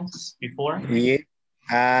explanations before? Yeah.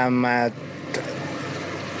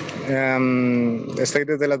 Estoy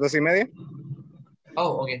desde las 2:30.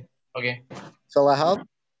 Oh, okay. Okay. So I have.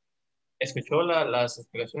 ¿Escuchó las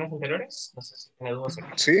explicaciones anteriores? No sé si tiene dudas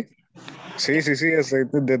aquí. Sí. Estoy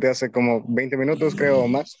desde hace como 20 minutos, creo, o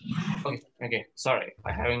más. Okay. Sorry.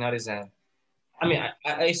 I haven't noticed that. I mean,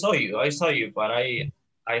 I saw you, but I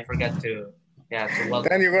forgot to welcome.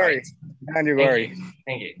 Don't you worry. Right. Don't you worry.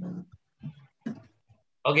 Thank you.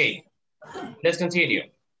 Okay, let's continue.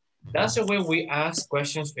 That's the way we ask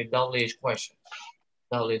questions with WH questions.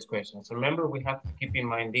 WH questions. Remember, we have to keep in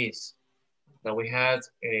mind this, that we had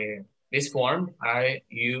this form, I,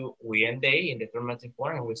 you, we, and they in the affirmative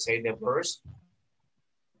form, and we say the verbs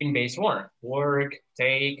in base form. Work,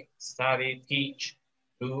 take, study, teach,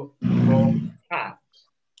 do, go, have.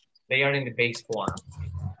 They are in the base form.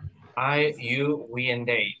 I, you, we, and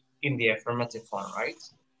they in the affirmative form, right?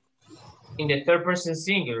 In the third person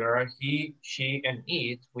singular, he, she, and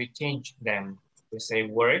it, we change them. We say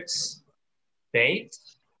works,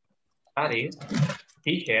 takes, studies,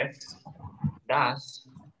 teaches, does,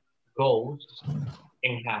 goes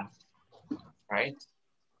and has, right?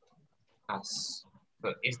 Has.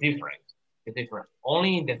 But it's different. It's different.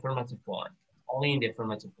 Only in the affirmative form. Only in the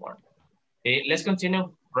affirmative form. Okay, let's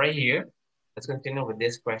continue right here. Let's continue with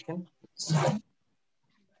this question.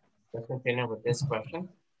 Let's continue with this question.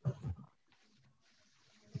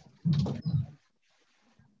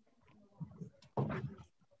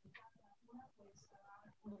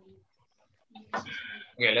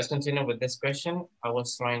 Okay, let's continue with this question. I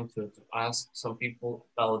was trying to ask some people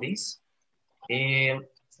about this.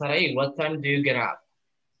 Sarai, what time do you get up?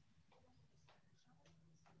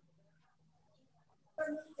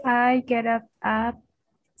 I get up at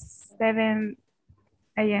 7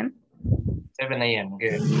 a.m. 7 a.m.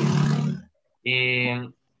 Good.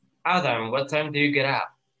 Adam, what time do you get up?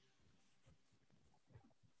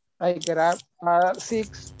 I get up at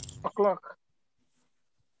 6 o'clock.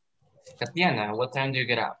 Tatiana, what time do you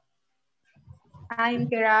get up? I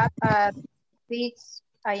get up at 6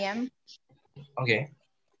 a.m. Okay.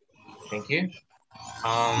 Thank you.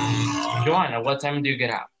 Joanna, what time do you get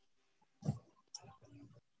up?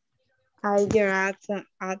 I get up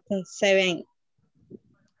at 7.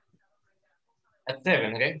 At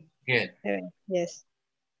 7, okay? Good. 7, yes.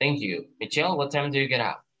 Thank you. Michelle, what time do you get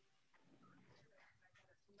up?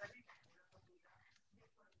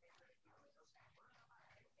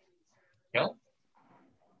 Michelle?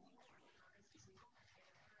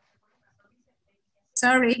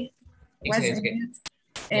 Sorry. It's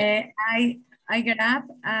okay. I get up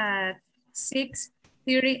at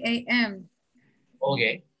 6:30 a.m.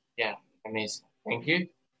 Okay. Yeah, amazing. Thank you.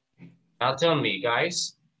 Now tell me,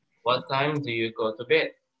 guys, what time do you go to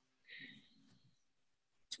bed?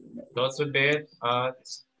 Go to bed at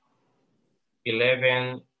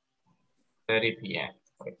 11:30 p.m.,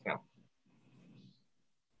 for example.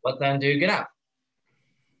 What time do you get up?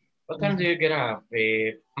 What time do you get up?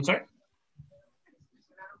 I'm sorry?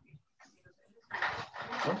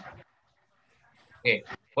 Okay.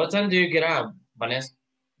 What time do you get up, Vanessa?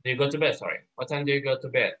 Do you go to bed? Sorry. What time do you go to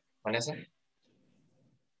bed, Vanessa?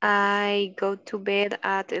 I go to bed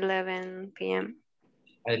at 11 p.m.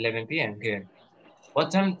 At 11 p.m. Good.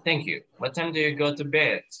 What time? Thank you. What time do you go to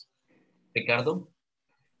bed, Ricardo?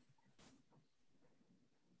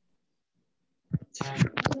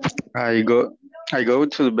 I go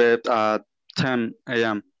to bed at 10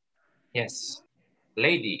 a.m. Yes.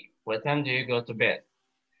 Lady, what time do you go to bed?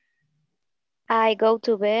 I go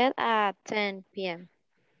to bed at 10 p.m.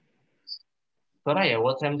 Soraya,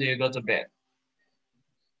 what time do you go to bed?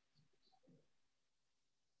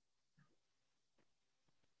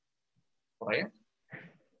 Soraya?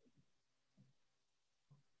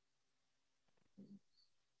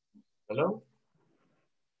 Hello?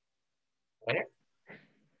 Soraya?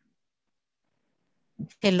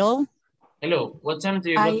 Hello. Hello, what time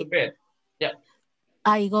do you go to bed? Yeah.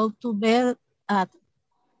 I go to bed at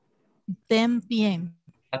 10 p.m.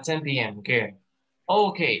 At 10 p.m. Good.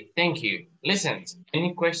 Okay, thank you. Listen,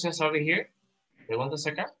 any questions over here? ¿Preguntas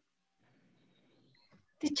acá?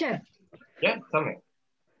 Teacher, Yeah, tell me.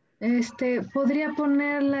 ¿podría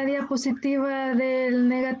poner la diapositiva del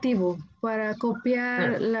negativo para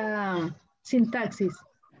copiar Sure. la sintaxis?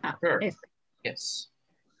 Sure. Yes.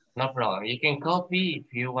 No problem. You can copy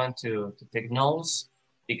if you want to take notes.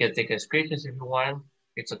 You can take a screenshot if you want.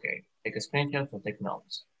 It's okay. Take a screenshot or take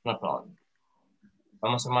notes. No problem.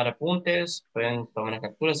 Vamos a tomar apuntes. Pueden tomar una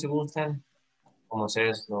captura si gustan. Como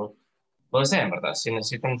ustedes lo deseen, ¿verdad? Si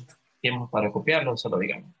necesitan tiempo para copiarlo, solo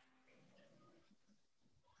digan.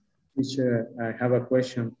 Teacher, I have a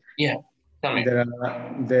question. Yeah, tell me.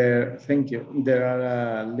 Thank you. There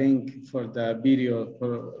are a link for the video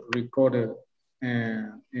recorded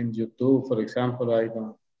in YouTube, for example. I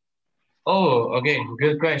don't. Oh, okay,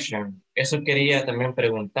 good question. Eso quería también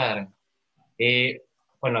preguntar.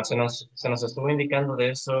 Bueno, se nos estuvo indicando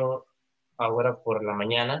de eso ahora por la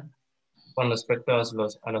mañana con respecto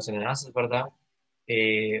a los enlaces, ¿verdad?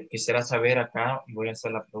 Quisiera saber acá, y voy a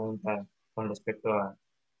hacer la pregunta con respecto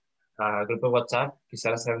al grupo de WhatsApp.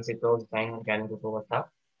 Quisiera saber si todos están ya en el grupo de WhatsApp.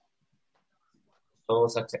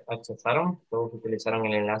 ¿Todos accesaron? ¿Todos utilizaron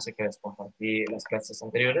el enlace que les compartí en las clases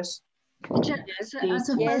anteriores?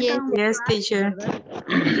 Yes, teacher.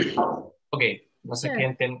 Ok, no sé qué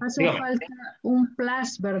entiendo. Hace falta un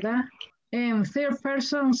plus, ¿verdad? En third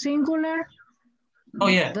person singular. Oh,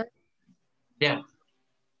 yeah. Yeah.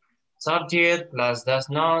 Subject plus does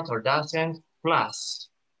not or doesn't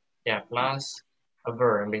plus. Yeah, plus a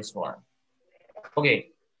verb in this form. Ok,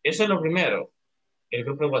 eso es lo primero. El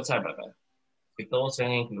grupo de WhatsApp, ¿verdad? Que todos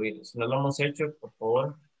sean incluidos. Si no lo hemos hecho, por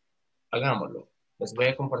favor, hagámoslo. Les voy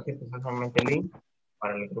a compartir personalmente el link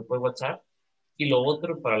para el grupo de WhatsApp Y lo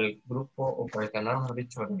otro para el grupo o para el canal, mejor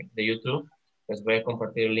dicho, de YouTube, les voy a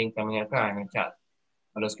compartir el link también acá en el chat.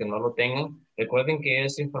 A los que no lo tengan, recuerden que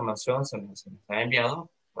esa información se les ha enviado,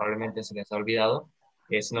 probablemente se les ha olvidado.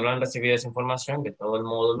 Si no lo han recibido esa información de todo el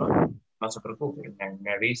módulo, no se preocupen,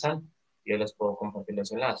 me avisan y yo les puedo compartir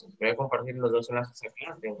los enlaces. Voy a compartir los dos enlaces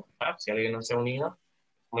acá en WhatsApp. Si alguien no se ha unido,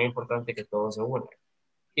 es muy importante que todos se unan.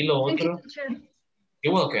 Y lo otro,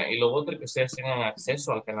 y lo otro que ustedes tengan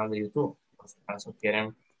acceso al canal de YouTube. Por si acaso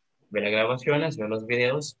quieren ver las grabaciones, ver los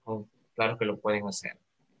videos, claro que lo pueden hacer.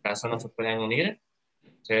 En caso no se pueden unir,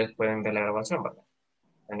 ustedes pueden ver la grabación, ¿verdad?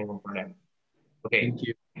 No hay ningún problema. Okay. Thank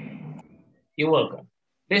you. You're welcome.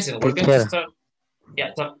 Listen, we're going to Teacher, start.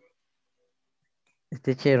 Yeah,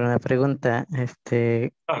 teacher, una pregunta.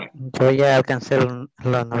 tell me. Yo ya alcancé los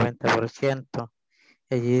 90%.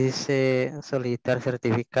 Allí dice solicitar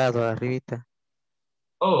certificado arribita.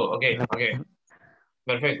 Oh, ok, En la- ok.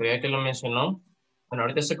 Perfecto, ya que lo mencionó. Bueno,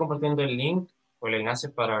 ahorita estoy compartiendo el link o el enlace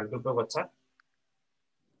para el grupo de WhatsApp.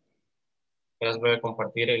 Les voy a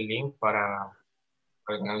compartir el link para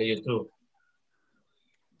el canal de YouTube.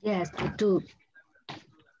 Yes, YouTube.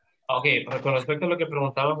 Ok, pero con respecto a lo que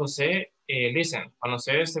preguntaba José, listen, cuando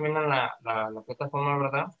ustedes terminan la plataforma,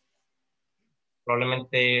 ¿verdad?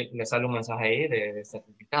 Probablemente les sale un mensaje ahí de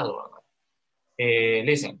certificado, ¿verdad?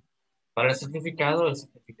 Listen, para el certificado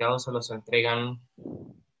se los entregan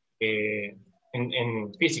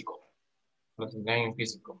en físico. Los entregan en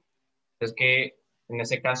físico. Es que en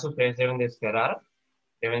ese caso ustedes deben de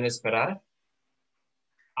esperar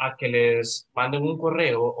a que les manden un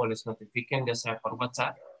correo o les notifiquen ya sea por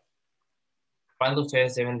WhatsApp cuando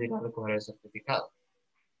ustedes deben de ir a recoger el certificado.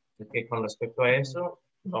 Así que con respecto a eso,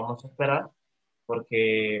 vamos a esperar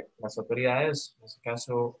porque las autoridades, en este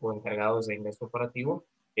caso, o encargados de Inglés Corporativo,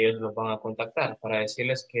 ellos los van a contactar para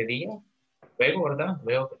decirles qué día, luego, ¿verdad?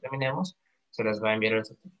 Luego que terminemos, se les va a enviar el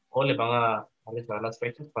certificado o les van a reservar las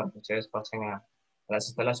fechas para que ustedes pasen a las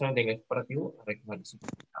instalaciones de Inglés Corporativo a recoger el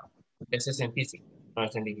certificado. Ese es en físico, no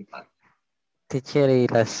es en digital. Teacher, y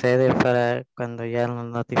la sede para cuando ya nos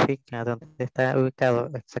notifica dónde está ubicado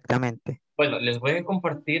exactamente. Bueno, les voy a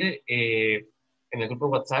compartir en el grupo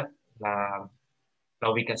WhatsApp la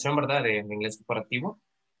ubicación, ¿verdad? De Inglés Corporativo,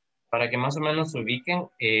 para que más o menos se ubiquen.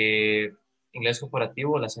 Inglés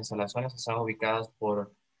Corporativo, las instalaciones están ubicadas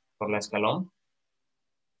por la Escalón,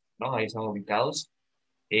 ¿no? Ahí están ubicados.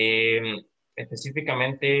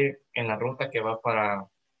 Específicamente en la ruta que va para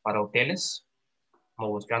hoteles, como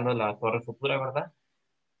buscando la Torre Futura, ¿verdad?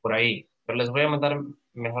 Por ahí. Pero les voy a mandar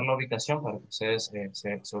mejor la ubicación para que ustedes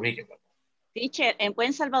se ubiquen, ¿verdad? Teacher, en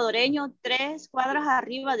buen salvadoreño, 3 cuadras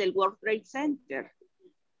arriba del World Trade Center,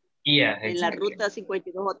 Yeah, en la exactly. ruta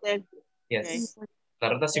 52 Hotel. Yes. La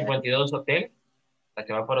ruta 52 Hotel, la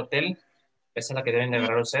que va por hotel, esa es la que deben de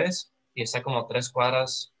agarrar ustedes. Y está como 3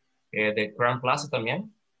 cuadras de Grand Plaza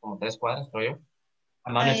también, como 3 cuadras, creo yo.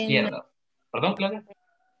 A mano izquierda. Perdón, Claudia.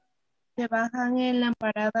 Se bajan en la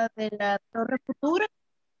parada de la Torre Futura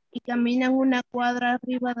y caminan 1 cuadra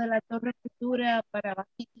arriba de la Torre Futura para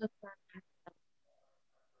bajito.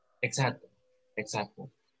 Exacto,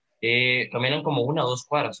 exacto. Caminan como 1 o 2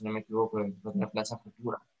 cuadras, si no me equivoco, de la Plaza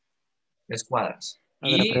Futura. 3 cuadras.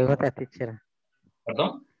 Otra Y, pregunta, teacher.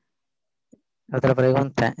 perdón, Otra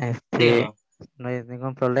pregunta. dígame. No hay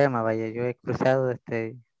ningún problema, vaya. Yo he cruzado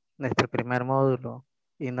nuestro primer módulo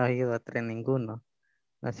y no he ido a tren ninguno.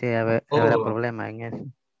 No sé si habrá Oh, problema en eso.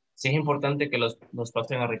 sí es importante que los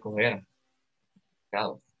pasen a recoger.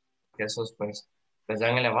 Claro, que esos pues les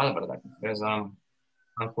dan el aval, ¿verdad? Les han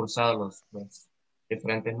cursado los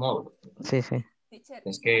diferentes módulos. Sí, sí. Teacher,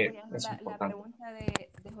 Es y que apoyando es la importante. pregunta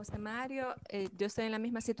de José Mario, yo estoy en la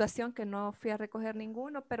misma situación que no fui a recoger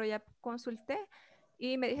ninguno, pero ya consulté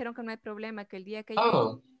y me dijeron que no hay problema, que el día que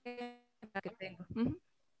Oh, llegue, la que tengo. Ujú.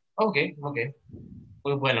 ok, ok.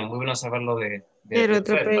 Muy bueno saberlo Pero de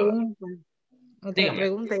ustedes, ¿verdad? otra Dígame.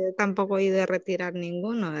 pregunta, yo tampoco he ido a retirar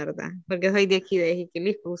ninguno, ¿verdad? Porque soy de aquí de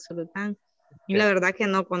Jiquilisco, Usulután, y la Sí, verdad que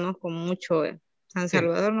no conozco mucho, San sí.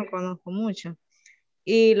 Salvador no conozco mucho.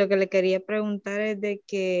 Y lo que le quería preguntar es de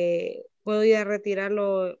que puedo ir a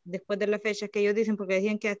retirarlo después de la fecha que ellos dicen, porque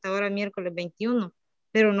decían que hasta ahora miércoles 21,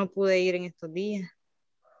 pero no pude ir en estos días.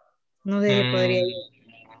 No sé si podría Mm, ir.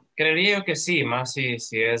 creería yo que sí, más si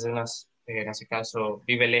es en ese caso,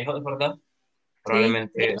 vive lejos, ¿verdad? Sí. Que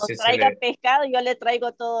Probablemente nos sí se traiga le... pescado, yo le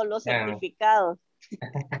traigo todos los ah, certificados.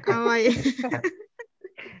 Ah, vaya.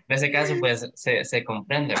 en ese caso, pues se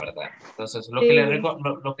comprende, ¿verdad? Entonces, Sí. lo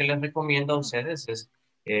que les recomiendo a ustedes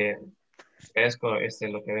eh,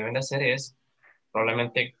 lo que deben de hacer es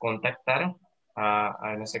probablemente contactar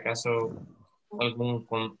en ese caso,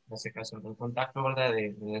 en ese caso, algún contacto, ¿verdad? De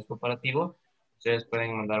Inglés Corporativo, Ustedes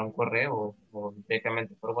pueden mandar un correo o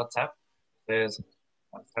directamente por WhatsApp. Ustedes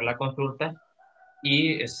hacer la consulta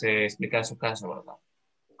y explicar su caso, ¿verdad?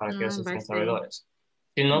 Para que ellos Va a estén estar bien. sabedores.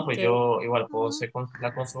 Si no, pues Ok. yo igual puedo hacer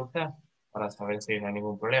la consulta para saber si no hay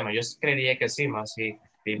ningún problema. Yo creería que sí, más si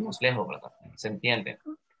vivimos lejos, ¿verdad? Se entiende.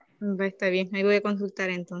 Va a estar bien. Ahí voy a consultar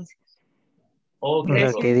entonces. Ok, Lo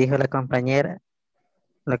ok. que dijo la compañera,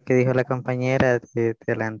 de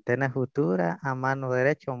la antena futura a mano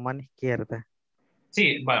derecha o mano izquierda.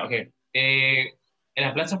 Sí, bueno, ok. En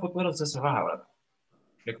la plaza futura usted se baja, ¿verdad?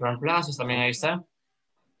 El Gran Plaza también ahí está.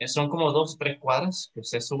 Son como 2 o 3 cuadras que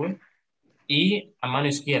usted sube. Y a mano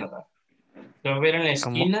izquierda. Usted va a ver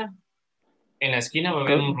 ¿Cómo, en la esquina va a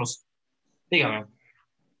haber un co- rostro. Dígame,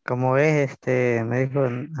 cómo es me dijo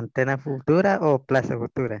antena futura o plaza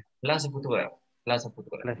futura? Plaza Futura, Plaza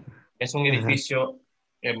Futura. Plaza. Es un Ajá. edificio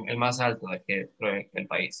el más alto del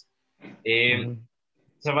país. Eh, Ujú.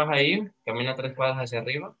 Se baja ahí, camina 3 cuadras hacia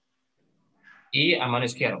arriba y a mano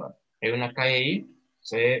izquierda. Hay una calle ahí,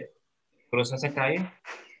 se cruza esa calle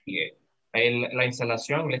y la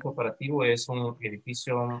instalación, el corporativo es un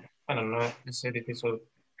edificio, bueno, no es un edificio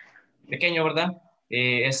pequeño, ¿verdad?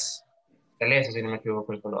 Es celeste, si no me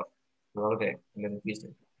equivoco, el color del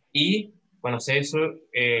edificio. Y bueno, se eso,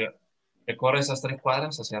 recorre esas 3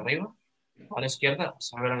 cuadras hacia arriba, a la izquierda,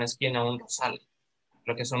 se va a ver en la esquina un rosal,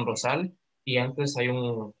 creo que es un rosal, y antes hay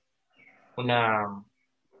una,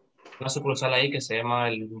 una sucursal ahí que se llama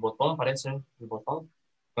el Botón, parece, el Botón,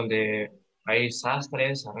 donde hay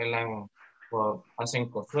sastres, arreglan o hacen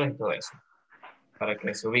costuras y todo eso, para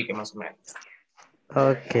que se ubique más o menos.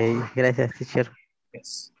 Ok, gracias, teacher.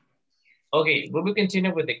 Yes. Okay, we will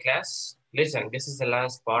continue with the class. Listen, this is the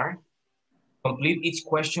last part. Complete each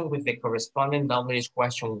question with the corresponding WH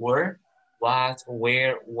question word, what,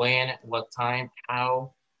 where, when, what time,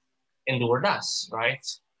 how, and the word does, right?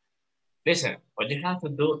 Listen, what you have to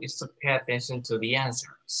do is to pay attention to the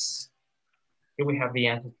answers. Here we have the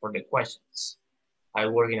answers for the questions. I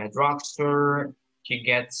work in a drugstore. He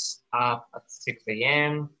gets up at 6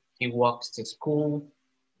 a.m. He walks to school.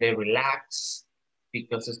 They relax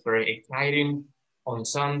because it's very exciting. On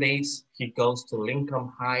Sundays, he goes to Lincoln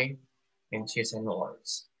High and she's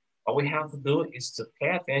annoys. What we have to do is to pay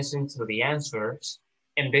attention to the answers,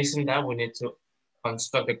 and based on that, we need to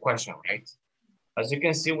construct the question, right? As you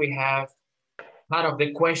can see, we have part of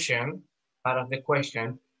the question,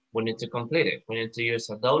 we need to complete it. We need to use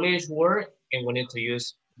a WH word and we need to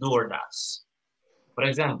use do or does. For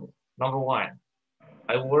example, number 1,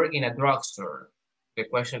 I work in a drugstore. The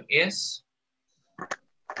question is,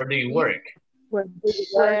 where do you work? Where do you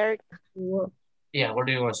work? Yeah, where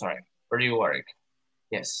do you work? Sorry, where do you work?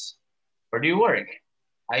 Yes, where do you work?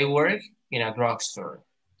 I work in a drugstore.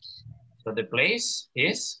 So the place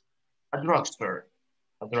is a drugstore,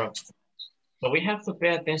 a drugstore. So we have to pay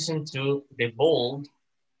attention to the bold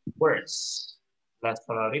words, las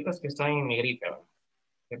palabritas que están en negrita.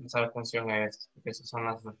 Hay que prestar atención a esto, porque esas son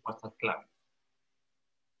las respuestas clave.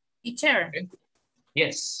 Teacher, Okay.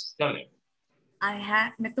 Yes, tell me.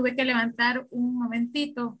 me tuve que levantar un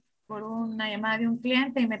momentito por una llamada de un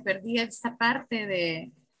cliente y me perdí esta parte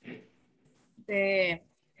de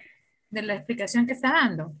la explicación que está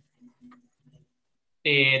dando.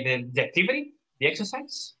 The activity, the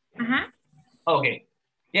exercise? Ajá. Okay.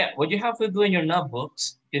 Yeah, what you have to do in your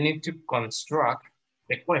notebooks, you need to construct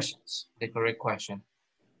the questions, the correct question.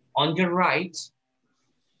 On your right,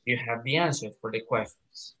 you have the answers for the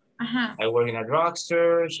questions. Ajá. I work in a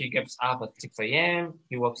drugstore, she gets up at 6 a.m.,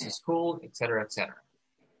 he walks to school, etc., etc.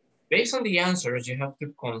 Based on the answers, you have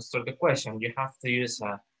to construct the question. You have to use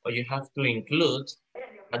or you have to include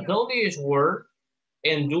a WH word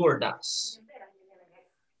and do or does.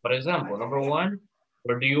 For example, number 1,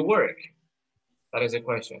 where do you work? That is the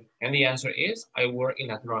question. And the answer is, I work in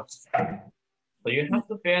a drugstore. So you have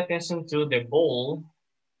to pay attention to the bold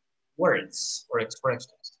words or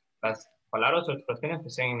expressions. Las palabras o expresiones que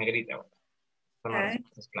sean en negrita. Son las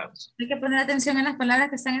respuestas claves. Hay que poner atención en las palabras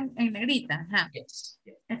que están en negrita. Ajá. Yes,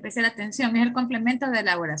 yes. Especial atención, es el complemento de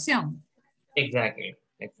elaboración. Exactly.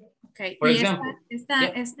 Okay. For Y example,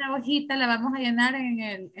 esta hojita la vamos a llenar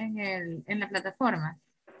en la plataforma.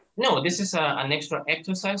 No, this is an extra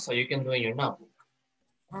exercise so you can do in your notebook.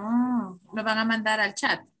 Oh, lo van a mandar al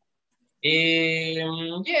chat. Yeah,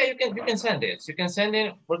 you can send it. You can send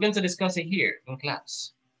it. We're going to discuss it here in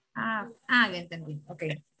class. Ya entendí.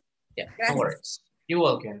 Okay. Yeah, Gracias. no worries. You're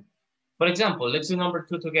welcome. For example, let's do number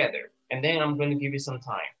 2 together, and then I'm going to give you some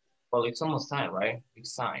time. Well, it's almost time, right?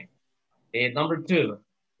 It's time. Number 2,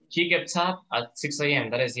 she gets up at 6 a.m.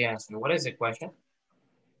 That is the answer. What is the question?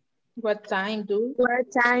 What time do? What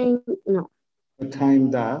time, no. What time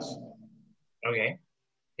does? Okay.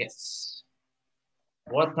 Yes.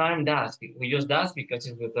 What time does? We use does because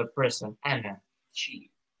it's with the person, Anna, she.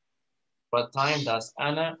 What time does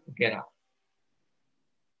Anna get up?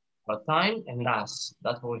 What time and does.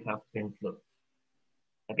 That's what we have to include.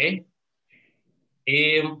 Okay?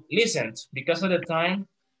 Listen, because of the time,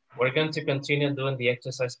 we're going to continue doing the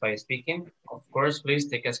exercise by speaking. Of course, please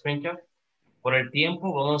take a screenshot. Por el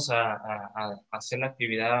tiempo, vamos a hacer la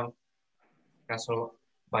actividad, caso,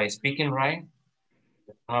 by speaking, right?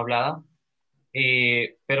 No hablada.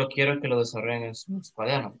 Pero quiero que lo desarrollen en sus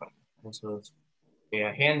cuadernos, en sus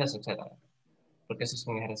agendas, etc. Porque ese es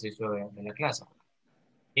un ejercicio de la clase.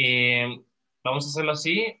 Vamos a hacerlo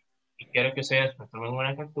así y quiero que ustedes pues, tomen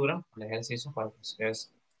una captura del ejercicio para que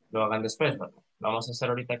ustedes lo hagan después. ¿Verdad? Lo vamos a hacer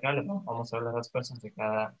ahorita acá, vamos a ver las respuestas de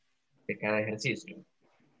cada ejercicio.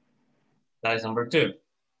 That is number 2.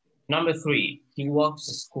 Number 3, he walks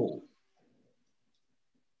to school.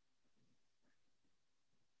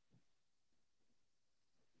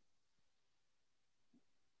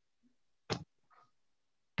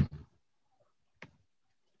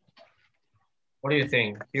 What do you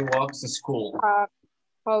think? He walks to school.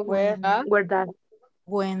 Where does?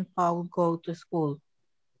 When Paul go to school.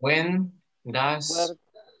 When does,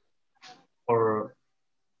 or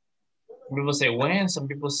some people say when, some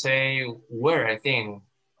people say where, I think.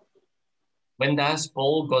 When does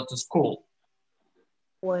Paul go to school?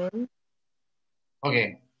 When?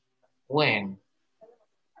 Okay, when?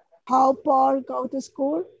 How Paul go to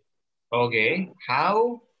school? Okay,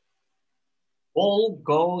 how Paul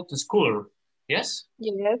go to school? Yes?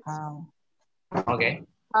 Yes. How? Okay.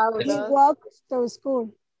 How he walks to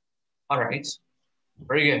school. All right.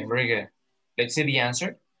 Very good, very good. Let's see the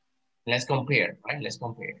answer. Let's compare, right? Let's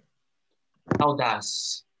compare. How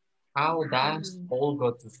does Paul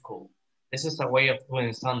go to school? This is a way of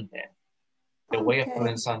doing something. The way of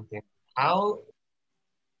doing something. How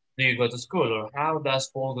do you go to school? Or how does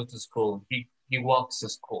Paul go to school? He walks to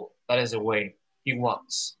school. That is the way. He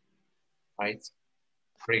walks. Right?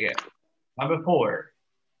 Very good. Number 4.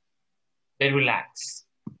 They relax.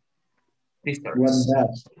 Sisters.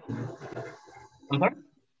 What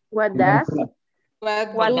does? What does?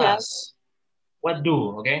 What does? What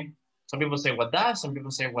do, okay? Some people say what does, some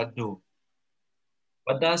people say what do.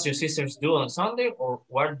 What does your sisters do on Sunday, or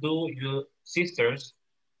what do your sisters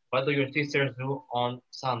do on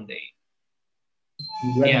Sunday?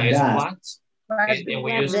 Yeah, it's what, and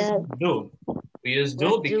we use do. We use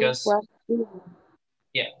do because,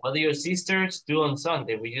 yeah, what do your sisters do on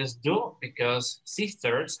Sunday? We use do because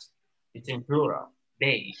sisters, it's in plural,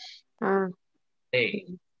 they. They.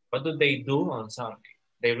 What do they do on Sunday?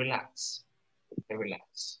 They relax. They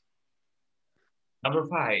relax. Number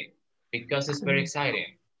 5, because it's very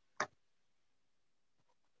exciting.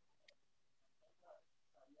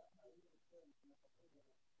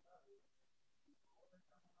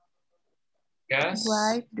 Yes.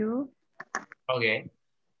 Why do? Okay.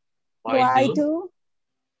 Why do?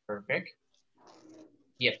 Perfect.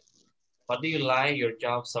 Yep. Why do you like your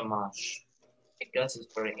job so much? Because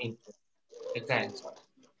it's very interesting. Exactly.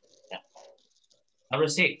 Yeah. Number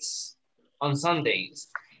 6. On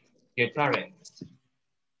Sundays, your parents.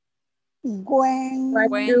 When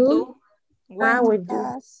do?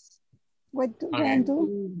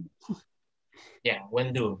 Yeah,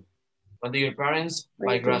 when do? When do your parents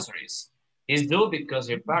buy groceries? It's do because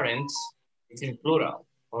your parents, it's in plural.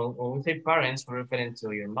 When we say parents, we're referring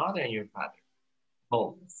to your mother and your father.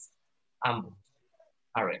 Both.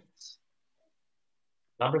 Parents.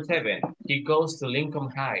 Number 7, he goes to Lincoln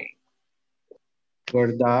High.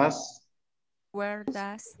 Where does? Where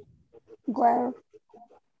does? Where?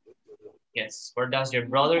 Yes, where does your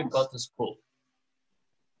brother go to school?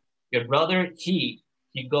 Your brother, he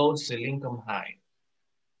goes to Lincoln High.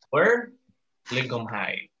 Where? Lincoln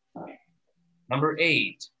High. Number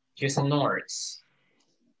 8, she's a nurse.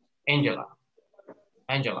 Angela.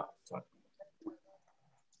 Sorry.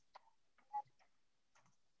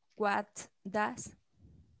 What does?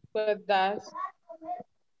 What does?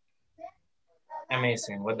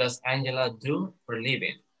 Amazing. What does Angela do for a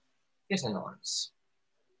living? She's a nurse.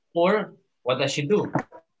 Or what does she do?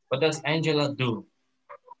 What does Angela do?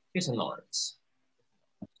 She's a nurse.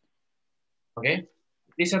 Okay?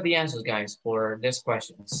 These are the answers, guys, for these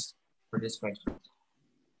questions.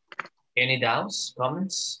 Any doubts,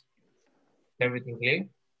 comments? Everything clear?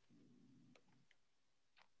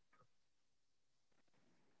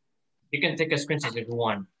 You can take a screenshot if you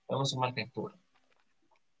want. Vamos a tomar captura.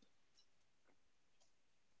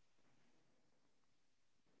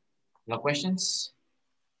 No questions?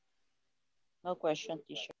 No question,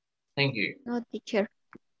 teacher. Thank you. No, teacher.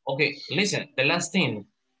 Okay, listen, the last thing.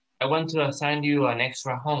 I want to assign you an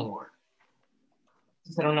extra homework.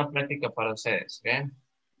 Esta será una práctica para ustedes, okay?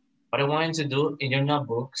 What I want you to do in your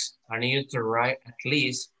notebooks, I need you to write at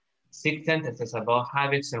least 6 sentences about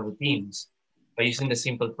habits and routines by using the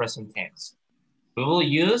simple present tense. We will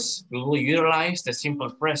utilize the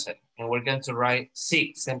simple present, and we're going to write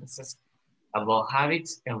 6 sentences about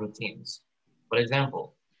habits and routines. For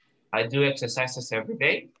example, I do exercises every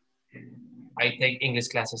day. I take English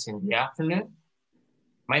classes in the afternoon.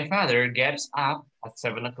 My father gets up at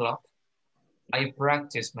 7 o'clock. I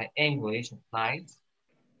practice my English at night.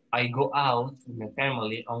 I go out with my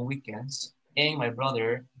family on weekends, and my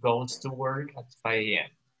brother goes to work at 5 a.m.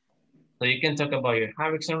 So you can talk about your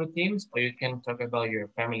habits and routines, or you can talk about your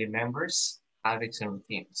family members' habits and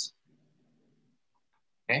routines.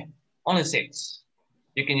 Okay, only 6.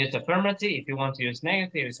 You can use affirmative. If you want to use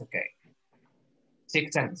negative, it's okay.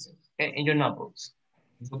 6 sentences, okay, in your notebooks.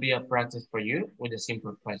 This will be a practice for you with a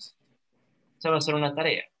simple present. Esa va a ser una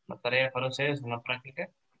tarea para ustedes, una práctica,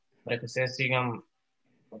 para que ustedes sigan,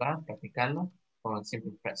 ¿verdad?, practicando con el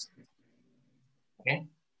simple present. Okay.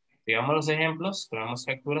 Digamos los ejemplos, tomamos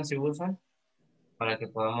capturas si usan, para que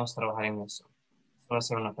podamos trabajar en eso. Esto va a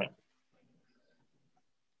ser una práctica.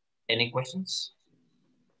 Any questions?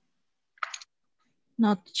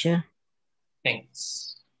 No, teacher.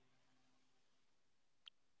 Thanks.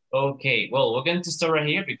 Okay, well, we're going to start right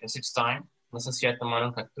here because it's time. No sé si ya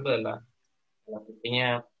tomaron captura de la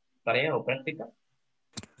pequeña tarea o práctica.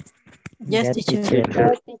 Yes, teacher.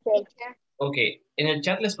 Ok, en el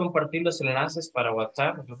chat les compartí los enlaces para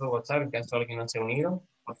WhatsApp, el grupo de WhatsApp, en caso alguien no se ha unido,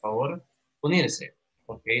 por favor, unirse,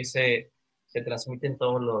 porque ahí se transmiten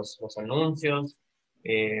todos los anuncios,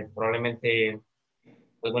 probablemente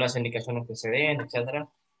algunas indicaciones que se den, etc.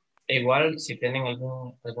 E igual, si tienen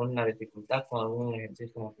alguna dificultad con algún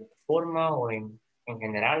ejercicio en la plataforma o en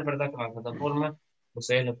general, ¿verdad? Con la plataforma,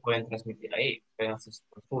 ustedes lo pueden transmitir ahí, pueden hacer su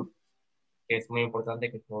consulta, que es muy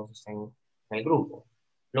importante que todos estén en el grupo.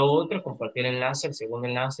 Lo otro, compartir el enlace. El segundo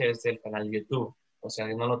enlace es del canal de YouTube. O sea,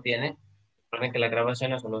 si no lo tiene, recuerden que las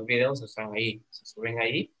grabaciones o los videos están ahí. Se suben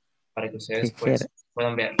ahí para que ustedes pues,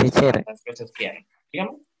 puedan verlos las veces quieran.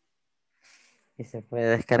 Dígame. Y se puede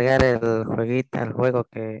descargar el jueguito, el juego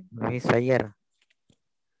que nos hizo ayer.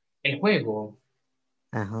 El juego.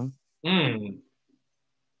 Ajá.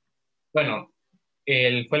 Bueno,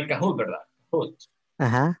 fue el Kahoot, ¿verdad? Kahoot.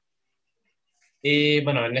 Ajá. Y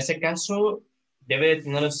bueno, en ese caso, debe de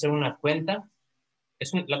tener usted una cuenta.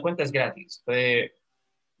 La cuenta es gratis. Puede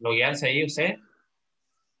loguearse ahí usted.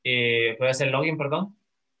 Puede hacer login, perdón,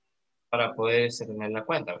 para poder tener la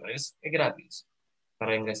cuenta. ¿Verdad? Es gratis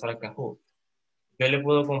para ingresar a Kahoot. Yo le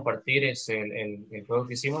puedo compartir el juego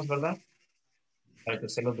que hicimos, ¿verdad? Para que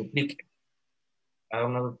usted lo duplique. Haga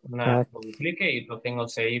lo duplique y lo tenga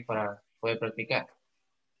usted ahí para poder practicar.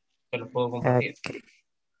 Se lo puedo compartir.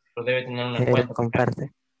 Pero debe tener una cuenta.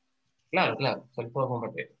 Comparte. Claro, se lo puedo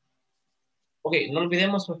compartir. Ok, no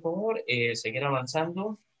olvidemos, por favor, seguir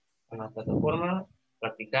avanzando en la plataforma,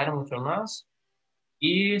 practicar mucho más.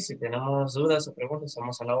 Y si tenemos dudas o preguntas,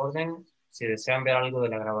 estamos a la orden. Si desean ver algo de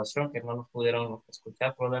la grabación que no nos pudieron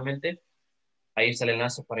escuchar probablemente, ahí está el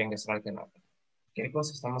enlace para ingresar al canal. ¿Qué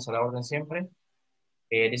cosa? Estamos a la orden siempre.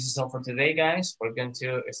 This is all for today, guys. We're going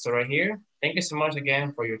to start right here. Thank you so much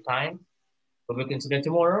again for your time. We'll continue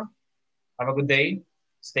tomorrow. Have a good day.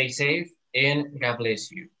 Stay safe, and God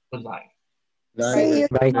bless you. Goodbye. Bye,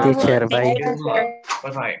 teacher. Bye.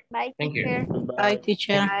 Bye-bye. Bye, Thank you. teacher. Bye,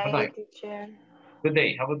 teacher. Bye-bye. Good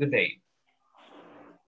day. Have a good day.